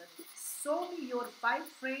future भन्छ नि। Show me your 5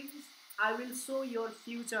 friends I will show your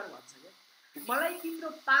future भन्छ क्या। मलाई तिम्रो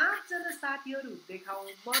 5 जना साथीहरू देखाऊ,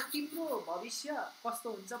 म तिम्रो भविष्य कस्तो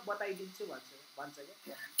हुन्छ बताइदिन्छु भन्छ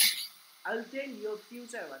क्या। I will tell your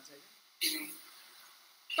future भन्छ क्या।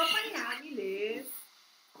 तपाईँ हामीले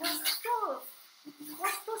कस्तो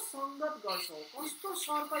कस्तो सङ्गत गर्छौँ, कस्तो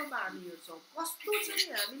सर्कलमा हामी हिँड्छौँ, कस्तो चाहिँ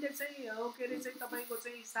हामीले चाहिँ के अरे चाहिँ तपाईँको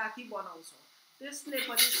चाहिँ साथी बनाउँछौँ, त्यसले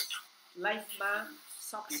पनि लाइफमा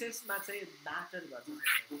सक्सेसमा चाहिँ म्याटर गर्छ।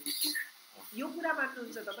 यो कुरा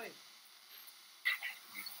मान्नुहुन्छ तपाईँ?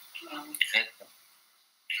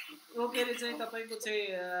 ओ के अरे चाहिँ तपाईँको चाहिँ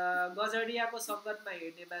गजडियाको सङ्गतमा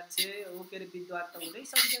हिँड्ने मान्छे ओ के अरे विद्वान त हुनै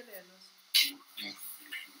सक्दैन हेर्नुहोस्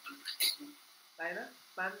होइन।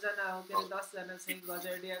 5 जना हो के अरे 10 जना चाहिँ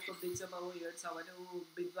गजडियाको बिचमा ऊ हिँड्छ भने ऊ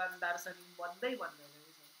विद्वान दार्शनिक बन्दै बन्दैन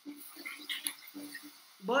कि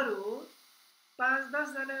बरु 5-10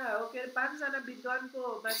 जना हो के अरे 5 जना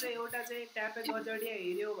विद्वानकोमा चाहिँ एउटा चाहिँ ट्यापे गजडिया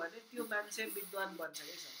हिँड्यो भने त्यो मान्छे विद्वान बन्छ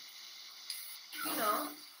कि छ।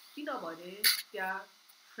 किनभने त्यहाँ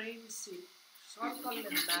फ्रेन्डसिप सर्कलले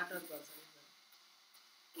म्याटर गर्छ।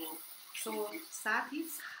 सो साथी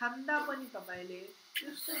छान्दा पनि तपाईँले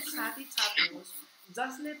त्यस्तो साथी छान्नुहोस्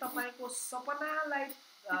जसले तपाईँको सपनालाई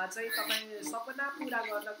चाहिँ तपाईँ सपना पुरा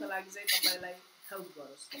गर्नको लागि चाहिँ तपाईँलाई हेल्प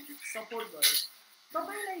गरोस्, सपोर्ट गरोस्।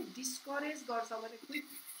 तपाईँलाई डिस्करेज गर्छ भने क्विट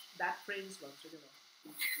द्याट फ्रेन्ड्स भन्छु कि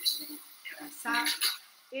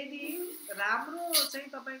यदि राम्रो चाहिँ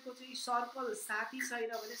तपाईँको चाहिँ सर्कल साथी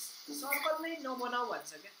छैन भने सर्कल नै नबनाऊ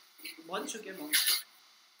भन्छ क्या, भन्छु क्या म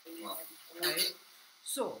है।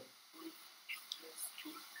 सो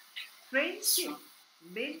फ्रेन्डसिप,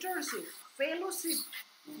 मेन्टरसिप, फेलोसिप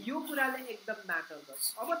यो कुराले एकदम म्याटर गर्छ।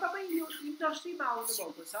 अब तपाईँ यो इन्डस्ट्रीमा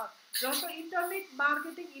आउनुभएको छ, जस्तो इन्टरनेट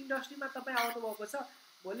मार्केटिङ इन्डस्ट्रीमा तपाईँ आउनुभएको छ,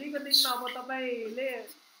 भोलिको दिनमा अब तपाईँले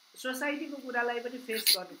सोसाइटीको कुरालाई पनि फेस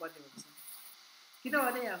गर्नुपर्ने हुन्छ।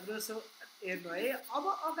 किनभने हाम्रो हेर्नु है, अब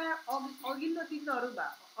अघिल्लो दिनहरूमा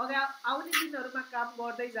आउने दिनहरूमा काम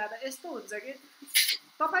गर्दै जाँदा यस्तो हुन्छ कि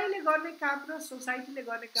तपाईँले गर्ने काम र सोसाइटीले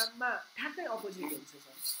गर्ने काममा ठ्याक्कै अपोजिट हुन्छ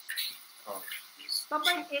सर।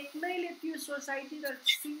 तपाईँ एक्लैले त्यो सोसाइटी र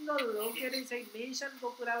सिङ्गल हो के अरे चाहिँ नेसनको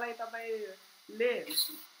कुरालाई तपाईँले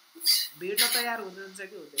भिड्न तयार हुनुहुन्छ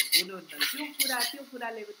कि हुनुहुन्न, त्यो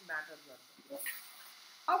कुराले पनि म्याटर गर्छ।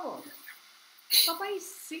 अब तपाईँ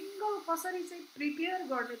सिङ्गल कसरी चाहिँ प्रिपेयर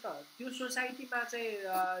गर्ने त त्यो सोसाइटीमा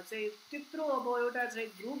चाहिँ त्यत्रो अब एउटा चाहिँ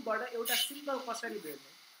ग्रुपबाट एउटा सिङ्गल कसरी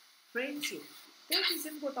भेट्ने, फ्रेन्डसिप त्यही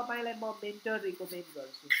किसिमको तपाईँलाई म मेन्टर रिकमेन्ड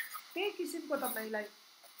गर्छु। त्यही किसिमको तपाईँलाई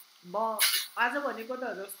म आज भनेको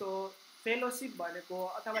त जस्तो फेलोसिप भनेको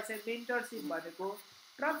अथवा चाहिँ मेन्टरसिप भनेको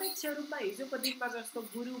प्रत्यक्ष रूपमा हिजोको दिनमा जस्तो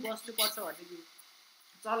गुरु बस्नुपर्छ भन्ने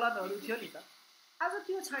चलनहरू थियो नि त, आज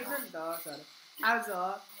त्यो छैन नि त सर। आज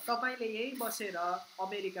तपाईँले यही बसेर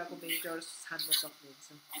अमेरिकाको मेन्टर्स छान्न सक्नुहुन्छ,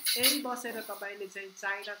 यही बसेर तपाईँले चाहिँ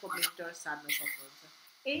चाइनाको मेन्टर्स छान्न सक्नुहुन्छ,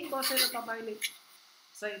 यही बसेर तपाईँले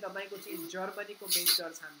चाहिँ तपाईँको चाहिँ जर्मनीको मेन्टर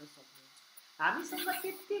छान्न सक्नुहुन्छ। हामीसँग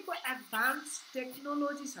त्यतिको एडभान्स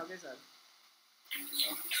टेक्नोलोजी छ क्या सर।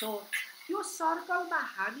 सो त्यो सर्कलमा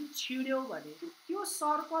हामी छिड्यौँ भने त्यो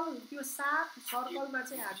सर्कल त्यो साथ सर्कलमा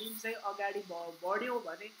चाहिँ हामी चाहिँ अगाडि बढ्यौँ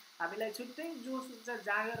भने हामीलाई छुट्टै जोस हुन्छ,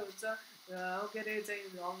 जागर हुन्छ। के अरे चाहिँ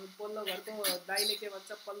पल्लो घरको दाइले के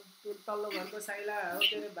भन्छ, तल्लो घरको साइला हो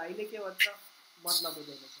के अरे भाइले के भन्छ मतलब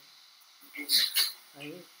हुँदैन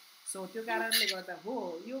है। सो त्यो कारणले गर्दा हो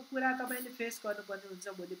यो कुरा तपाईँले फेस गर्नुपर्ने हुन्छ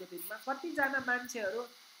भोलिको दिनमा। कतिजना मान्छेहरू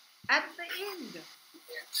एट द एन्ड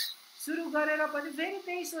सुरु गरेर पनि फेरि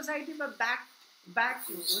त्यही सोसाइटीमा ब्याक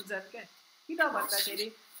हुन्छन् क्या। किन भन्दाखेरि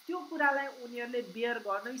त्यो कुरालाई उनीहरूले बियर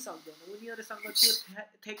गर्नै सक्दैन, उनीहरूसँग त्यो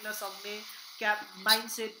थेक्न सक्ने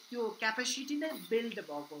माइन्डसेट त्यो क्यापेसिटी नै बिल्ड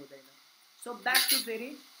भएको हुँदैन। सो ब्याक टु फेरि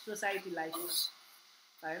सोसाइटी लाइफमा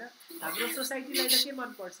होइन। हाम्रो सोसाइटीलाई त के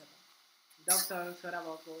मनपर्छ त, डक्टर छोरा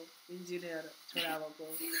भएको, इन्जिनियर छोरा भएको,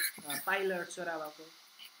 पाइलट छोरा भएको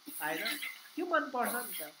होइन, त्यो मनपर्छ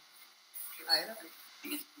नि त होइन।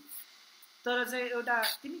 तर चाहिँ एउटा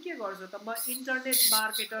तिमी के गर्छौ त, म इन्टरनेट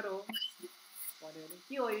मार्केटर हो भन्यो भने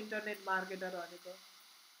के हो इन्टरनेट मार्केटर भनेको,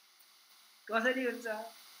 कसरी हुन्छ,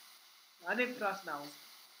 अनेक प्रश्न आउँछ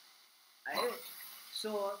है।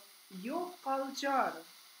 सो यो कल्चर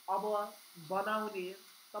अब बनाउने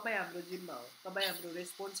तपाईँ हाम्रो जिम्मा हो, तपाईँ हाम्रो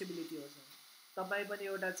रेस्पोन्सिबिलिटी हो सर। तपाईँ पनि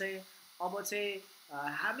एउटा चाहिँ अब चाहिँ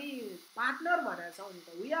हामी पार्टनर भनेर छौँ नि त,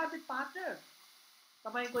 वी आर द पार्टनर।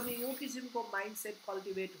 तपाईँको नि यो किसिमको माइन्डसेट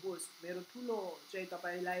कल्टिभेट होस्, मेरो ठुलो चाहिँ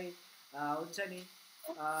तपाईँलाई हुन्छ नि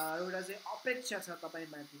एउटा चाहिँ अपेक्षा छ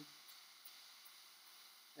तपाईँमाथि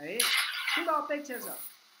है, ठुलो अपेक्षा छ।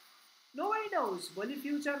 नो वाइ नोस् भोलि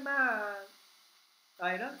फ्युचरमा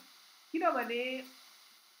होइन, किनभने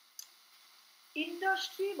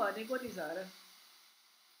इन्डस्ट्री भनेको नि सर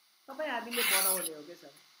तपाईँ हामीले बनाउने हो क्या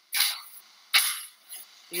सर।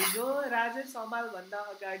 हिजो राजेश हमालभन्दा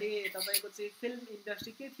अगाडि तपाईँको चाहिँ फिल्म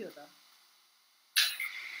इन्डस्ट्री के थियो त,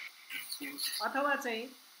 अथवा चाहिँ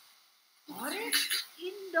हरेक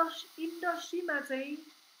इन्डस्ट्रीमा चाहिँ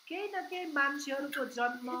केही न केही मान्छेहरूको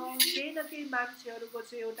जन्म, केही न केही मान्छेहरूको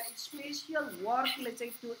चाहिँ एउटा स्पेसियल वर्कले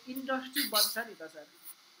चाहिँ त्यो इन्डस्ट्री बन्छ नि त सर,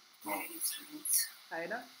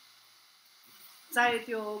 होइन? चाहे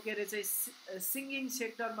त्यो के अरे चाहिँ सिङ्गिङ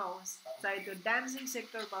सेक्टरमा होस्, चाहे त्यो डान्सिङ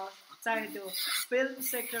सेक्टरमा होस्, चाहे त्यो फिल्म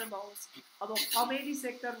सेक्टरमा होस्, अब कमेडी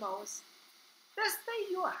सेक्टरमा होस्, त्यस्तै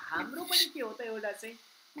यो हाम्रो पनि के हो त एउटा चाहिँ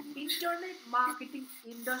इन्टरनेट मार्केटिङ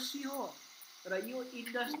इन्डस्ट्री हो। र यो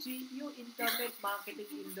इन्टरनेट मार्केटिङ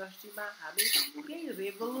इन्डस्ट्रीमा हामी केही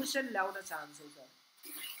रेभोल्युसन ल्याउन चाहन्छौँ सर।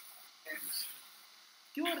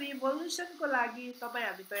 त्यो रेभोल्युसनको लागि तपाईँ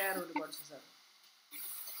हामी तयार हुनुपर्छ सर।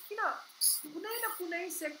 किन कुनै न कुनै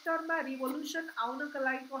सेक्टरमा रिभोल्युसन आउनको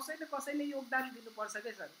लागि कसै न कसैले योगदान दिनुपर्छ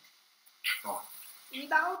क्या सर।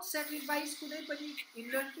 विदाउट सेक्रिफाइस कुनै पनि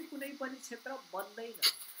इन्डस्ट्री, कुनै पनि क्षेत्र बन्दैन।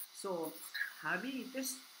 सो हामी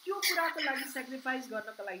त्यो कुराको लागि सेक्रिफाइस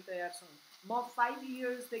गर्नको लागि तयार छौँ। म 5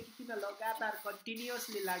 इयर्सदेखि किन लगातार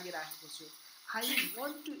कन्टिन्युअसली लागिरहेको छु। I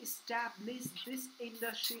want to establish this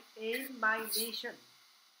industry in my nation,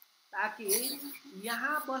 ताकि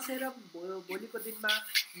यहाँ बसेर भोलिको दिनमा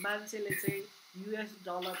मान्छेले चाहिँ US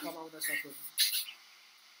डलर कमाउन सकुन्।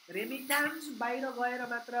 रेमिट्यान्स बाहिर गएर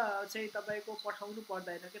मात्र चाहिँ तपाईँको पठाउनु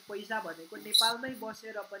पर्दैन कि पैसा भनेको नेपालमै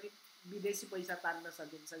बसेर पनि विदेशी पैसा तान्न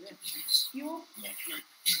सकिन्छ क्या। त्यो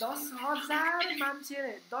 10,000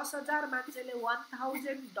 मान्छेले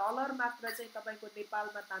 $1,000 मात्र चाहिँ तपाईँको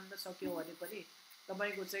नेपालमा तान्न सक्यो भने पनि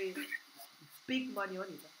तपाईँको चाहिँ बिग मनी हो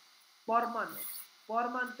नि त। पर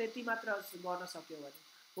मन्थ त्यति मात्र गर्न सक्यो भने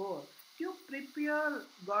हो। त्यो प्रिपेयर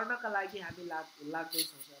गर्नका लागि हामी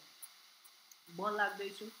लाग्दैछौँ सर। म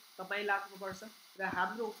लाग्दैछु, तपाईँ लाग्नुपर्छ, र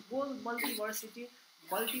हाम्रो होल मल्टिभर्सिटी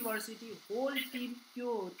होल टिम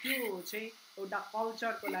त्यो चाहिँ एउटा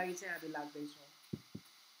कल्चरको लागि चाहिँ हामी लाग्दैछौँ,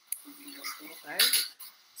 राइट?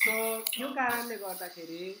 सो यो कारणले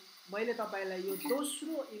गर्दाखेरि मैले तपाईँलाई यो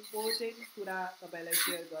दोस्रो इम्पोर्टेन्ट कुरा तपाईँलाई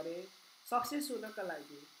सेयर गरेँ। सक्सेस हुनका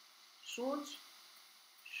लागि सोच,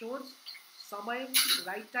 समय,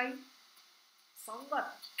 राइट टाइम, सङ्गत,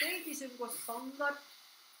 त्यही किसिमको सङ्गत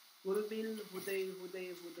घुलमिल हुँदै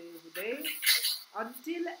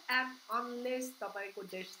अन्टिल एन्ड अनलेस तपाईँको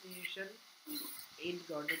डेस्टिनेसन एन्ड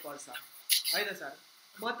गर्नुपर्छ, होइन सर?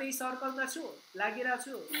 म त्यही सर्कलमा छु, लागिरहेको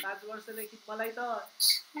छु 5 वर्षदेखि। मलाई त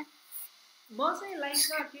म चाहिँ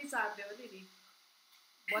लाइफमा के चाहन्थेँ भने नि,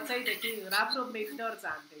 बच्चैदेखि राम्रो मेन्टर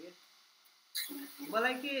चाहन्थेँ कि।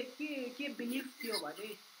 मलाई के बिलिभ थियो भने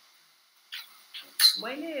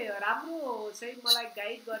मैले राम्रो चाहिँ मलाई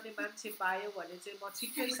गाइड गर्ने मान्छे पायो भने चाहिँ म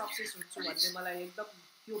छिट्टै सक्सेस हुन्छु भन्ने मलाई एकदम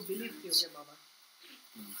त्यो बिलिभ थियो क्या ममा।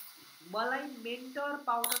 मलाई मेन्टर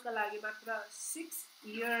पाउनको लागि मात्र 6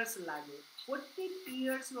 इयर्स लाग्यो। 14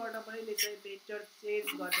 इयर्सबाट मैले चाहिँ मेन्टर चेन्ज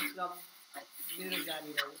गर्ने क्रम मेरो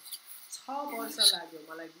जारी रह्यो। 6 वर्ष लाग्यो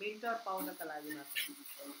मलाई मेन्टर पाउनको लागि मात्र।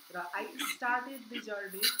 र आई स्टार्टेड द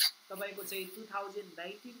जर्नी तपाईँको चाहिँ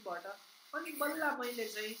 2019बाट। अनि बल्ल मैले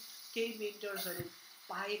चाहिँ केही मेन्टर्सहरू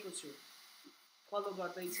पाएको छु, फलो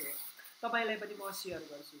गर्दैछु। तपाईँलाई पनि म सेयर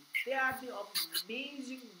गर्छु। They are the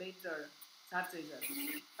amazing mentor, साँच्चै सर,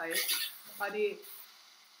 है? अनि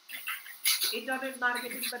इन्टरनेट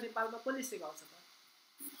मार्केटिङ त नेपालमा कसले सिकाउँछ त?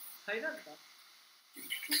 छैन नि त,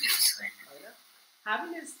 होइन?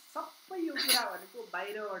 हामीले सबै यो कुरा भनेको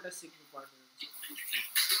बाहिरबाट सिक्नु पर्ने हुन्छ,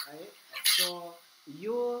 है? सो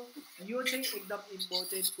यो चाहिँ एकदम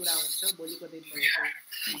इम्पोर्टेन्ट कुरा हुन्छ भोलिको दिनमा।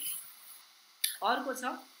 अर्को छ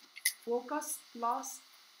focus plus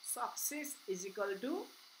success is equal to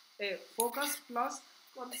focus plus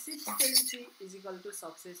consistency is equal to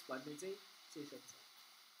success भन्ने चाहिँ सेसन छ।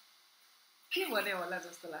 के भने होला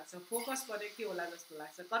जस्तो लाग्छ? फोकस भने के होला जस्तो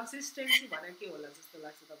लाग्छ? कन्सिस्टेन्सी भने के होला जस्तो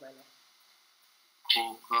लाग्छ तपाईँलाई?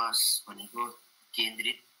 फोकस भनेको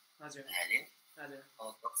केन्द्रित, हजुर हजुर।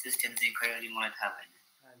 कन्सिस्टेन्सी खै अलि मलाई थाहा भएन।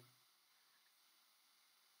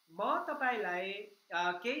 म तपाईँलाई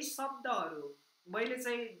केही शब्दहरू मैले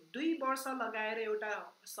चाहिँ 2 वर्ष लगाएर एउटा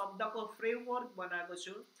शब्दको फ्रेमवर्क बनाएको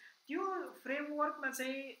छु। त्यो फ्रेमवर्कमा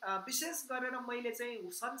चाहिँ विशेष गरेर मैले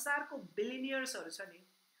चाहिँ संसारको बिलिनियर्सहरू छ नि,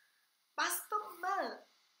 वास्तवमा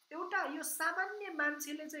एउटा यो सामान्य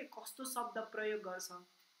मान्छेले चाहिँ कस्तो शब्द प्रयोग गर्छ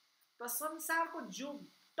र संसारको जो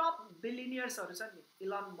टप बिलिनियर्सहरू छन् नि,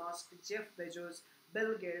 Elon Musk, Jeff Bezos, Bill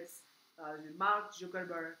Gates, mark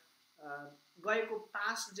Zuckerberg, गएको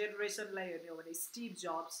पास्ट जेनेरेसनलाई हेर्ने हो भने स्टिभ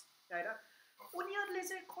जब्स, होइन? उनीहरूले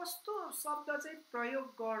चाहिँ कस्तो शब्द चाहिँ प्रयोग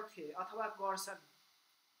गर्थे अथवा गर्छन्।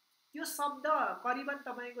 त्यो शब्द करिबन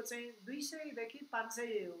तपाईँको चाहिँ 200 देखि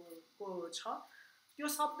 500 को छ। त्यो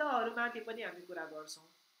शब्दहरूमाथि पनि हामी कुरा गर्छौँ।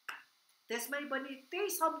 त्यसमै पनि त्यही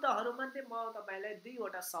शब्दहरूमध्ये म तपाईँलाई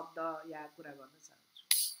 2वटा शब्द यहाँ कुरा गर्न चाहन्छु।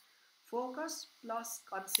 फोकस प्लस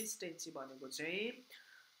कन्सिस्टेन्सी भनेको चाहिँ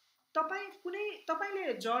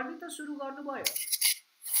तपाईँले जर्नी त सुरु गर्नुभयो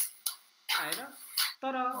होइन,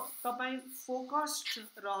 तर तपाईँ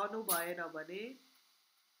फोकस्ड रहनु भएन भने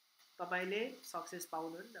तपाईँले सक्सेस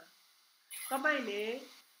पाउनुहुन्न। तपाईँले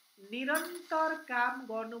निरन्तर काम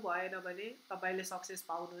गर्नु भएन भने तपाईँले सक्सेस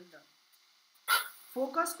पाउनुहुन्न।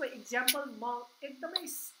 फोकसको इक्जाम्पल म एकदमै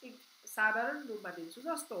साधारण रूपमा दिन्छु।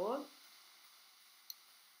 जस्तो हो,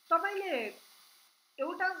 तपाईँले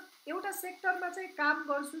एउटा सेक्टरमा चाहिँ काम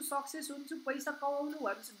गर्छु, सक्सेस हुन्छु, पैसा कमाउनु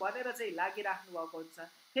भनेर चाहिँ लागिराख्नु भएको हुन्छ।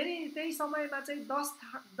 फेरि त्यही समयमा चाहिँ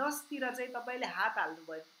 10तिर चाहिँ तपाईँले हात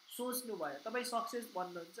हाल्नुभयो, सोच्नुभयो, तपाईँ सक्सेस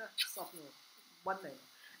बन्नुहुन्छ, सक्नु बन्दैन।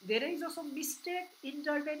 धेरै जसो मिस्टेक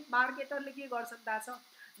इन्टरनेट मार्केटरले के गर्छन् थाहा छ?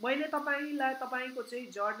 मैले तपाईँलाई तपाईँको चाहिँ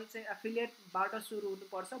जर्नी चाहिँ एफिलिएटबाट सुरु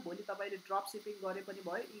हुनुपर्छ। भोलि तपाईँले ड्रप सिपिङ गरे पनि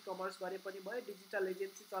भयो, इ कमर्स गरे पनि भयो, डिजिटल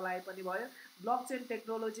एजेन्सी चलाए पनि भयो, ब्लकचेन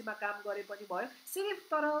टेक्नोलोजीमा काम गरे पनि भयो, सिर्फ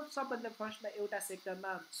तर सबभन्दा फर्स्टमा एउटा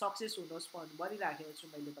सेक्टरमा सक्सेस हुनुहोस् भनिराखेको छु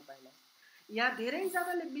मैले तपाईँलाई। यहाँ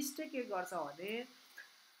धेरैजनाले मिस्टेक के गर्छ भने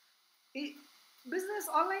बिजनेस,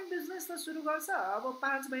 अनलाइन बिजनेस त सुरु गर्छ, अब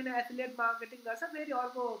 5 महिना एफिलिएट मार्केटिङ गर्छ, फेरि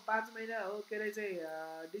अर्को 5 महिना हो के अरे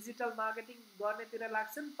चाहिँ डिजिटल मार्केटिङ गर्नेतिर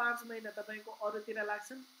लाग्छन्, 5 महिना तपाईँको अरूतिर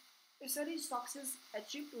लाग्छन्। यसरी सक्सेस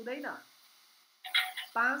एचिभ हुँदैन।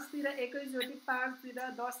 5तिर एकैचोटि, 5तिर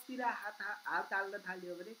 10तिर हात हाल्न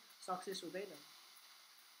थाल्यो भने सक्सेस हुँदैन।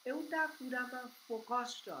 एउटा कुरामा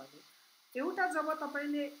फोकस्ड रहनु। एउटा जब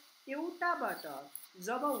तपाईँले एउटाबाट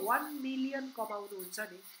जब 1 मिलियन कमाउनुहुन्छ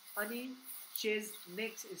नि, अनि चेज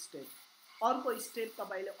नेक्स्ट स्टेप, अर्को स्टेप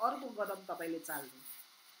तपाईँले, अर्को कदम तपाईँले चाल्नु।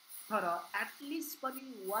 तर एटलिस्ट पनि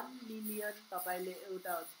 1 मिलियन तपाईँले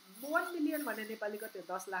एउटा 1 मिलियन भने नेपाली कति हो?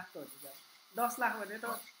 10 लाख त हुन्छ। 10 लाख भने त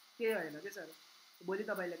के होइन के सर, भोलि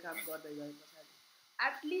तपाईँले काम गर्दै गए पछाडि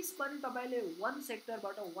एटलिस्ट पनि तपाईँले 1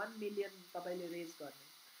 सेक्टरबाट 1 मिलियन तपाईँले रेज गर्ने,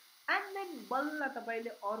 एन्ड देन बल्ल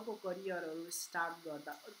तपाईँले अर्को करियरहरू स्टार्ट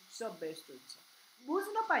गर्दा अझ बेस्ट हुन्छ।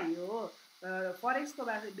 बुझ्न पाइयो फरेक्सको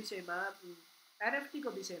विषयमा, एनएफटीको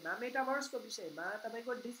विषयमा, मेटाभर्सको विषयमा,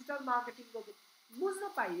 तपाईँको डिजिटल मार्केटिङको बुझ्न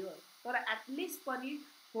पाइयो, तर एटलिस्ट पनि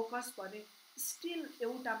फोकस भने स्टिल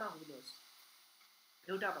एउटामा हुनुहोस्,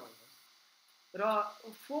 एउटामा हुनुहोस्। र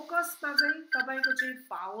फोकसमा चाहिँ तपाईँको चाहिँ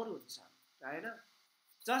पावर हुन्छ होइन,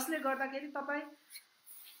 जसले गर्दाखेरि तपाईँ,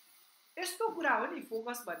 यस्तो कुरा हो नि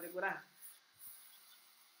फोकस भन्ने कुरा,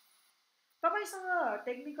 तपाईसँग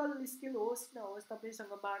टेक्निकल स्किल होस् नहोस्,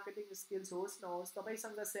 तपाईसँग मार्केटिङ स्किल्स होस् नहोस्,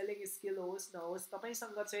 तपाईसँग सेलिङ स्किल होस् नहोस्,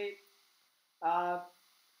 तपाईसँग चाहिँ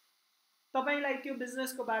तपाईँलाई त्यो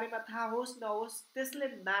बिजनेसको बारेमा थाहा होस् नहोस्, त्यसले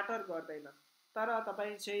म्याटर गर्दैन। तर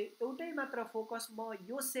तपाईँ चाहिँ एउटै मात्र फोकस, म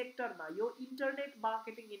यो सेक्टरमा, यो इन्टरनेट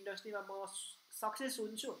मार्केटिङ इन्डस्ट्रीमा म सक्सेस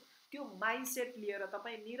हुन्छु, त्यो माइन्डसेट लिएर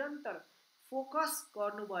तपाईँ निरन्तर फोकस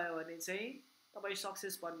गर्नुभयो भने चाहिँ तपाईँ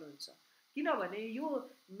सक्सेस बन्नुहुन्छ। किनभने यो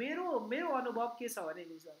मेरो अनुभव के छ भने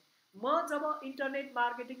नि सर, म जब इन्टरनेट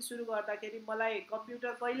मार्केटिङ सुरु गर्दाखेरि मलाई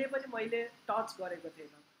कम्प्युटर कहिले पनि मैले टच गरेको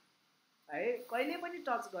थिएन है, कहिले पनि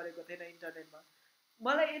टच गरेको थिएन इन्टरनेटमा।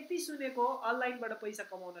 मलाई यति सुनेको अनलाइनबाट पैसा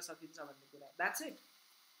कमाउन सकिन्छ भन्ने कुरा, that's it.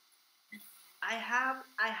 I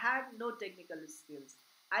had know technical skills,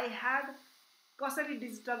 I had कसरी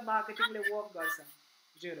डिजिटल मार्केटिङले वर्क गर्छ,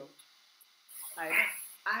 जेरो होइन,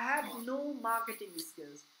 I had no marketing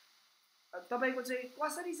skills. तपाईँको चाहिँ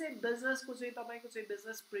कसरी चाहिँ बिजनेसको चाहिँ तपाईँको चाहिँ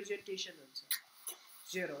बिजनेस प्रेजेन्टेसन हुन्छ,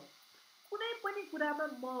 जेरो। कुनै पनि कुरामा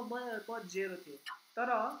म जेरो थिएँ, तर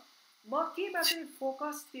म केमा चाहिँ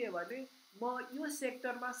फोकस थिएँ भने म यो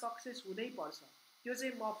सेक्टरमा सक्सेस हुनै पर्छ, त्यो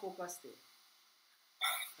चाहिँ म फोकस थिएँ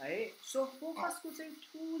है। सो फोकसको चाहिँ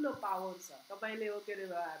ठुलो पावर छ। तपाईँले हो के अरे,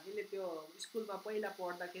 हामीले त्यो स्कुलमा पहिला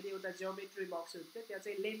पढ्दाखेरि एउटा जियोमेट्री बक्स हुन्थ्यो, त्यहाँ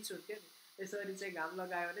चाहिँ लेन्स हुन्थ्यो नि, यसरी चाहिँ घाम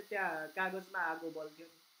लगायो भने त्यहाँ कागजमा आगो बल्थ्यो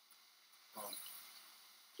नि,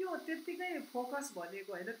 त्यो त्यत्तिकै फोकस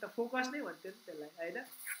भनेको होइन त, फोकस नै भन्थ्यो नि त्यसलाई होइन।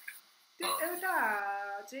 त्यो एउटा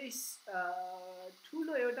चाहिँ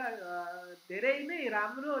ठुलो एउटा धेरै नै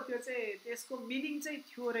राम्रो, त्यो चाहिँ त्यसको मिनिङ चाहिँ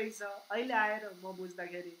थियो रहेछ। अहिले आएर म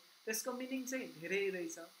बुझ्दाखेरि त्यसको मिनिङ चाहिँ धेरै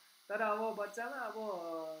रहेछ, तर अब बच्चामा अब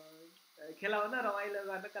खेलाउन रमाइलो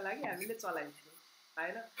गर्नका लागि हामीले चलाइन्थ्यौँ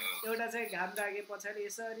होइन। एउटा चाहिँ घाम लागे पछाडि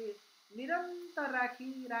यसरी निरन्तर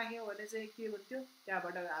राख्यो भने चाहिँ के हुन्थ्यो,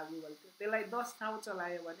 त्यहाँबाट आगो बल्थ्यो। त्यसलाई 10 ठाउँ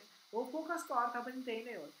चलायो भने हो, फोकसको अर्थ पनि त्यही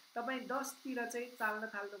नै हो। तपाईँ 10तिर चाहिँ चाल्न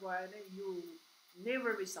थाल्नु भयो भने यु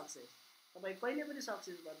नेभर बी सक्सेस, तपाईँ कहिले पनि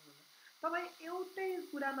सक्सेस बन्नुहुन्न। तपाईँ एउटै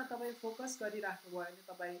कुरामा तपाईँ फोकस गरिराख्नु भयो भने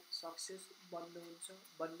तपाईँ सक्सेस बन्नुहुन्छ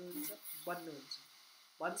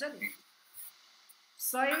भन्छ नि।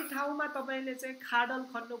 100 ठाउँमा तपाईँले चाहिँ खाडल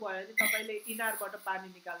खन्नु भयो भने तपाईँले इनारबाट पानी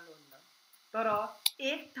निकाल्नुहुन्न, तर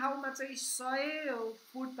एक ठाउँमा चाहिँ 100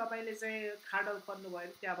 फुट तपाईँले चाहिँ खाडल खन्नुभयो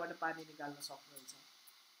भने त्यहाँबाट पानी निकाल्न सक्नुहुन्छ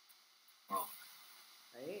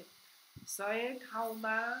है। 100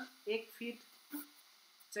 ठाउँमा 1 फिट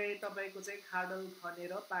चाहिँ तपाईँको चाहिँ खाडल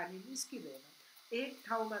खनेर पानी निस्किँदैन। एक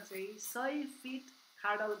ठाउँमा चाहिँ 100 फिट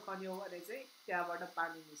खाडल खन्यो भने चाहिँ त्यहाँबाट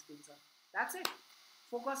पानी निस्किन्छ। That's it.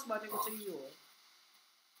 फोकस भनेको चाहिँ यो हो।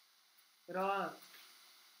 र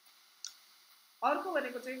अर्को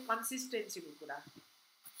भनेको चाहिँ कन्सिस्टेन्सीको कुरा।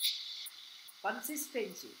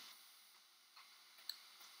 कन्सिस्टेन्सी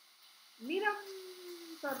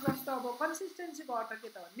निरन्तर, जस्तो अब कन्सिस्टेन्सीको अर्थ के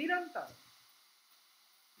त हो? निरन्तर।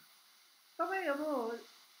 तपाईँ अब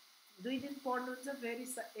 2 दिन पढ्नुहुन्छ फेरि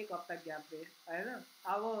 1 हप्ता ग्याप रे होइन,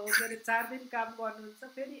 अब के अरे 4 दिन काम गर्नुहुन्छ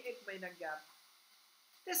फेरि 1 महिना ग्याप।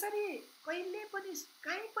 त्यसरी कहिले पनि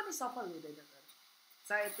कहीँ पनि सफल हुँदैन।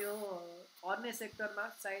 चाहे त्यो अन्य सेक्टरमा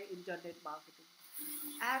चाहे इन्टरनेट मार्केटिङ,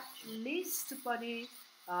 एटलिस्ट पनि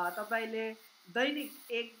तपाईँले दैनिक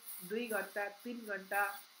 1-2 घन्टा 3 घन्टा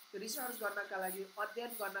रिसर्च गर्नका लागि,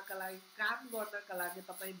 अध्ययन गर्नका लागि, काम गर्नका लागि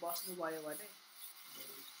तपाईँ बस्नुभयो भने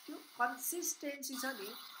त्यो कन्सिस्टेन्सी छ नि,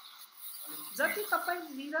 जति तपाईँ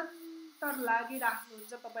निरन्तर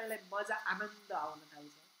लागिराख्नुहुन्छ तपाईँलाई मजा आनन्द आउन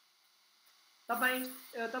थाल्छ।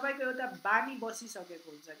 तपाईँको एउटा बानी बसिसकेको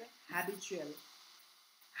हुन्छ क्या, ह्याबिचुअल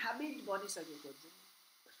ह्याबिट बनिसकेको हुन्छ।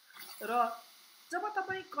 र जब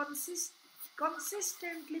तपाईँ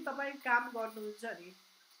कन्सिस्टेन्टली तपाईँ काम गर्नुहुन्छ नि,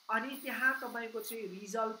 अनि त्यहाँ तपाईँको चाहिँ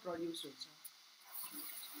रिजल्ट प्रड्युस हुन्छ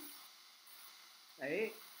है।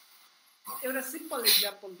 एउटा सिम्पल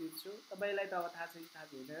इक्जाम्पल दिन्छु, तपाईँलाई त अब थाहा छैन थाहा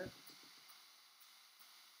छैन,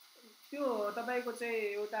 त्यो तपाईँको चाहिँ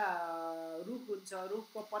एउटा रुख हुन्छ,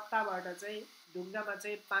 रुखको पत्ताबाट चाहिँ ढुङ्गामा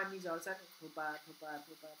चाहिँ पानी झर्छ नि, थुपा थुपा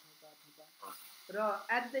थुपा थुपा थुपा, र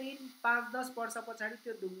एट द इन्ड 5-10 वर्ष पछाडि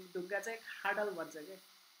त्यो ढुङ्गा चाहिँ खाडल भन्छ क्या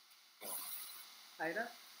होइन।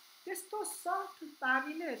 त्यस्तो सफ्ट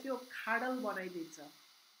पानीले त्यो खाडल बनाइदिन्छ।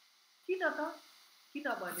 किन त?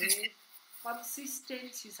 किनभने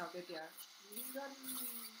कन्सिस्टेन्सी छ क्या, त्यहाँ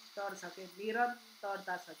निरन्तर छ क्या,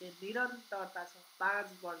 निरन्तरता छ क्या, निरन्तरता छ। 5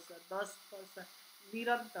 वर्ष 10 वर्ष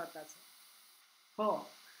निरन्तरता छ हो।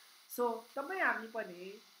 सो तपाईँ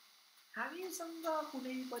हामीसँग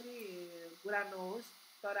कुनै पनि कुरा नहोस्,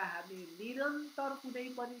 तर हामी निरन्तर कुनै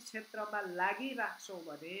पनि क्षेत्रमा लागिराख्छौँ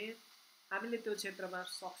भने हामीले त्यो क्षेत्रमा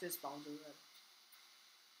सक्सेस पाउँछौँ।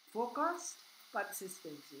 फोकस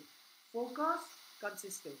कन्सिस्टेन्सी, फोकस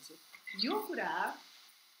कन्सिस्टेन्सी, यो कुरा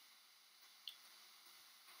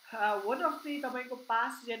वान अफ द तपाईँको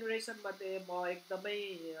पास्ट जेनेरेसनमध्ये म एकदमै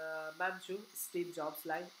मान्छु स्टिभ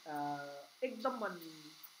जब्सलाई, एकदम मन।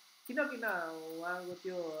 किन उहाँको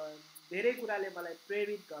त्यो धेरै कुराले मलाई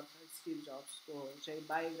प्रेरित गर्छ। स्टिभ जब्सको चाहिँ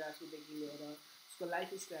बायोग्राफीदेखि लिएर उसको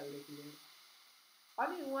लाइफस्टाइलदेखि लिएर।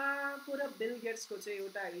 अनि उहाँको र बिल गेट्सको चाहिँ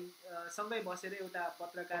एउटा सँगै बसेर एउटा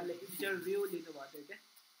पत्रकारले इन्टरभ्यू लिनुभएको थियो क्या।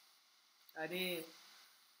 अनि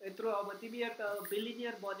यत्रो अब तिमीहरू त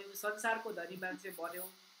बिलिनियर बन्यौ, संसारको धनी मान्छे बन्यौ,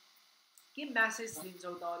 के म्यासेज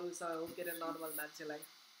दिन्छौ त अरू के अरे नर्मल मान्छेलाई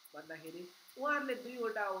भन्दाखेरि उहाँहरूले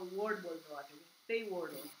 2वटा वर्ड बोल्नुभएको थियो कि, त्यही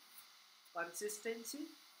वर्ड हो कन्सिस्टेन्सी,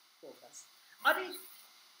 फोकस। अनि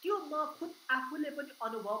त्यो म खुद आफूले पनि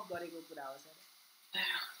अनुभव गरेको कुरा हो सर।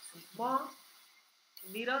 म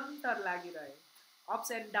निरन्तर लागिरहेँ, अप्स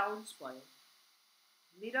एन्ड डाउन्स भयो,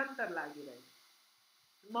 निरन्तर लागिरहेँ,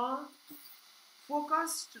 म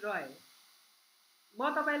फोकस्ड रहेँ। म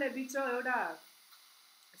तपाईँलाई बिच एउटा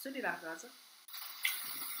सुनिराख्नु छ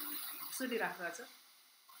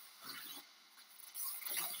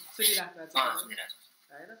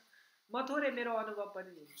होइन, म थोरै मेरो अनुभव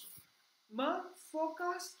पनि दिन्छु। म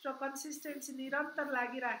फोकस र कन्सिस्टेन्सी निरन्तर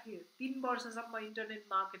लागिराखेँ 3 वर्षसम्म internet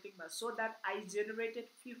मार्केटिङमा, so that I generated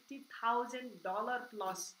 $50,000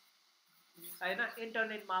 plus होइन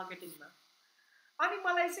इन्टरनेट मार्केटिङमा। अनि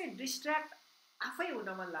मलाई चाहिँ डिस्ट्र्याक्ट आफै हुन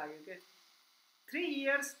मन लाग्यो क्या। 3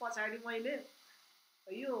 इयर्स पछाडि मैले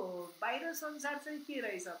यो बाहिर संसार चाहिँ के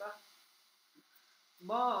रहेछ त,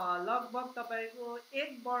 म लगभग तपाईँको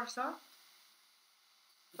 1 वर्ष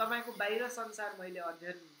तपाईँको बाहिर संसार मैले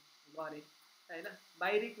अध्ययन गरेँ होइन,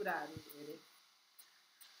 बाहिरी कुराहरू हेरेँ।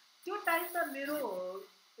 त्यो टाइममा मेरो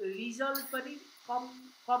रिजल्ट पनि कम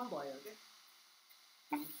भयो क्या।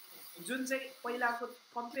 जुन चाहिँ पहिलाको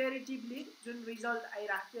कम्पेरिटिभली जुन रिजल्ट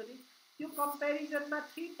आइरहेको थियो नि, त्यो कम्पेरिजनमा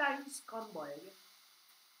 3 टाइम्स कम भयो क्या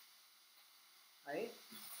है।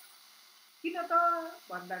 किन त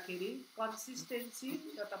भन्दाखेरि कन्सिस्टेन्सी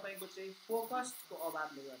र तपाईँको चाहिँ फोकसको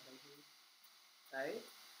अभावले गर्दाखेरि है।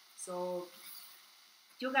 सो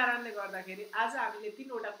त्यो कारणले गर्दाखेरि आज हामीले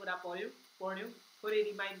 3वटा कुरा पढ्यौँ। थोरै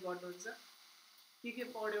रिमाइन्ड गर्नुहुन्छ के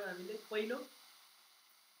पढ्यौँ हामीले? पहिलो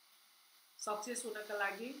सक्सेस हुनका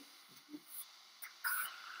लागि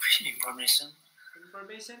information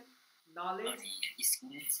knowledge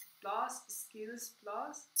skills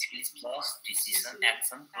plus decision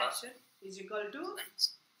action plus is equal to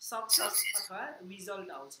success अथवा रिजल्ट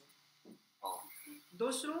आउँछ।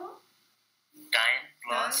 दोस्रो time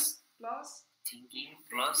plus thinking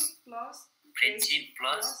plus friendship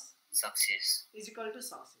plus success is equal to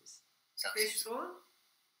success. तेस्रो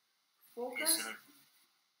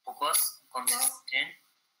फोकस कन्सिस्टेन्ट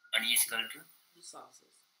अनि इज इक्वल टु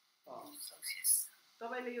सक्सेस।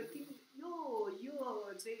 तपाईँले यो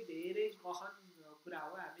चाहिँ धेरै गहन कुरा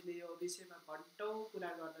हो। हामीले यो विषयमा घन्टौँ कुरा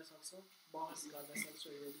गर्न सक्छौँ, बहस गर्न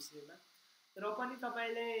सक्छौँ यो विषयमा। र पनि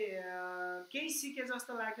तपाईँले केही सिके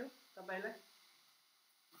जस्तो लाग्यो तपाईँलाई?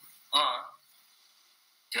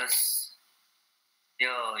 जस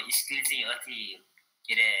त्यो स्किल चाहिँ अति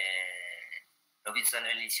के अरे रविन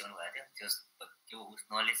सरले सिकाउनु भएको थियो, त्यो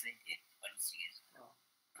नलेज चाहिँ अलिक सिकेको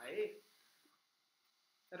है।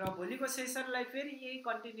 र भोलिको सेसनलाई फेरि यही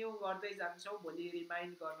कन्टिन्यू गर्दै जान्छौँ। भोलि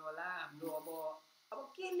रिमाइन्ड गर्नु होला हाम्रो अब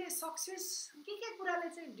केले सक्सेस के कुराले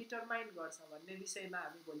चाहिँ डिटरमाइन गर्छ भन्ने विषयमा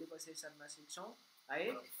हामी भोलिको सेसनमा सिक्छौँ है।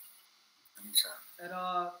 र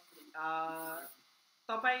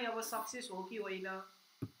तपाईँ अब सक्सेस हो कि होइन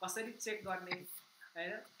कसरी चेक गर्ने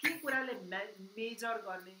हैन, के कुराले मेजर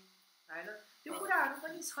गर्ने हैन, त्यो कुराहरू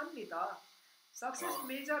पनि छन् नि त। सक्सेस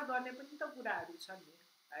मेजर गर्ने पनि त कुराहरू छन् नि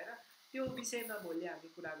हैन। त्यो विषयमा भोलि हामी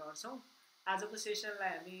कुरा गर्छौँ। आजको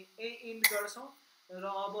सेसनलाई हामी एन्ड गर्छौँ। र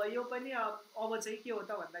अब यो पनि अब चाहिँ के हो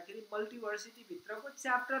त भन्दाखेरि मल्टिभर्सिटीभित्रको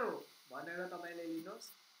च्याप्टर हो भनेर तपाईँले लिनुहोस्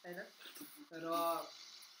हैन। र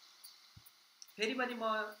फेरि पनि म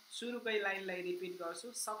सुरुकै लाइनलाई रिपिट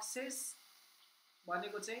गर्छु। सक्सेस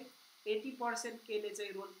भनेको चाहिँ 80% केले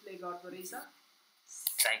चाहिँ रोल प्ले गर्दो रहेछ,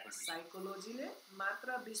 साइकोलोजीले,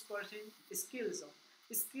 मात्र 20% स्किल्स हो।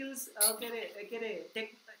 स्किल्स के अरे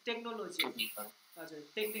टेक्नोलोजी, हजुर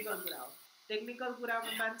टेक्निकल कुरा हो। टेक्निकल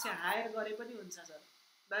कुरामा मान्छे हायर गरे पनि हुन्छ सर,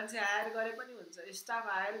 मान्छे हायर गरे पनि हुन्छ, स्टाफ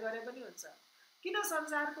हायर गरे पनि हुन्छ। किन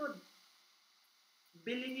संसारको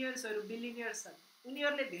बिलिनियर्स छन्?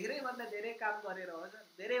 उनीहरूले धेरैभन्दा धेरै काम गरेर हो सर,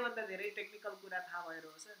 धेरैभन्दा धेरै टेक्निकल कुरा थाहा भएर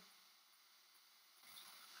हो सर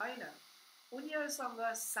होइन। उनीहरूसँग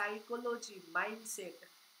साइकोलोजी, माइन्डसेट,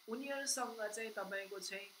 उनीहरूसँग चाहिँ तपाईँको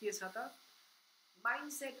चाहिँ के छ त,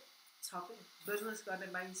 माइन्डसेट छ क्या, बिजनेस गर्ने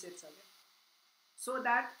माइन्डसेट छ क्या। सो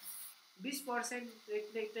द्याट 20%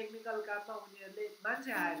 टेक्निकल काममा उनीहरूले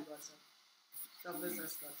मान्छे हायर गर्छन् र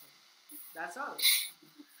बिजनेस गर्छन्। That's all.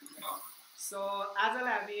 सो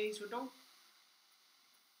आजलाई हामी यही छुटौँ।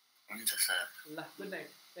 हुन्छ सर। ल, good night,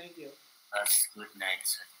 thank you. Good night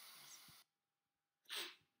sir.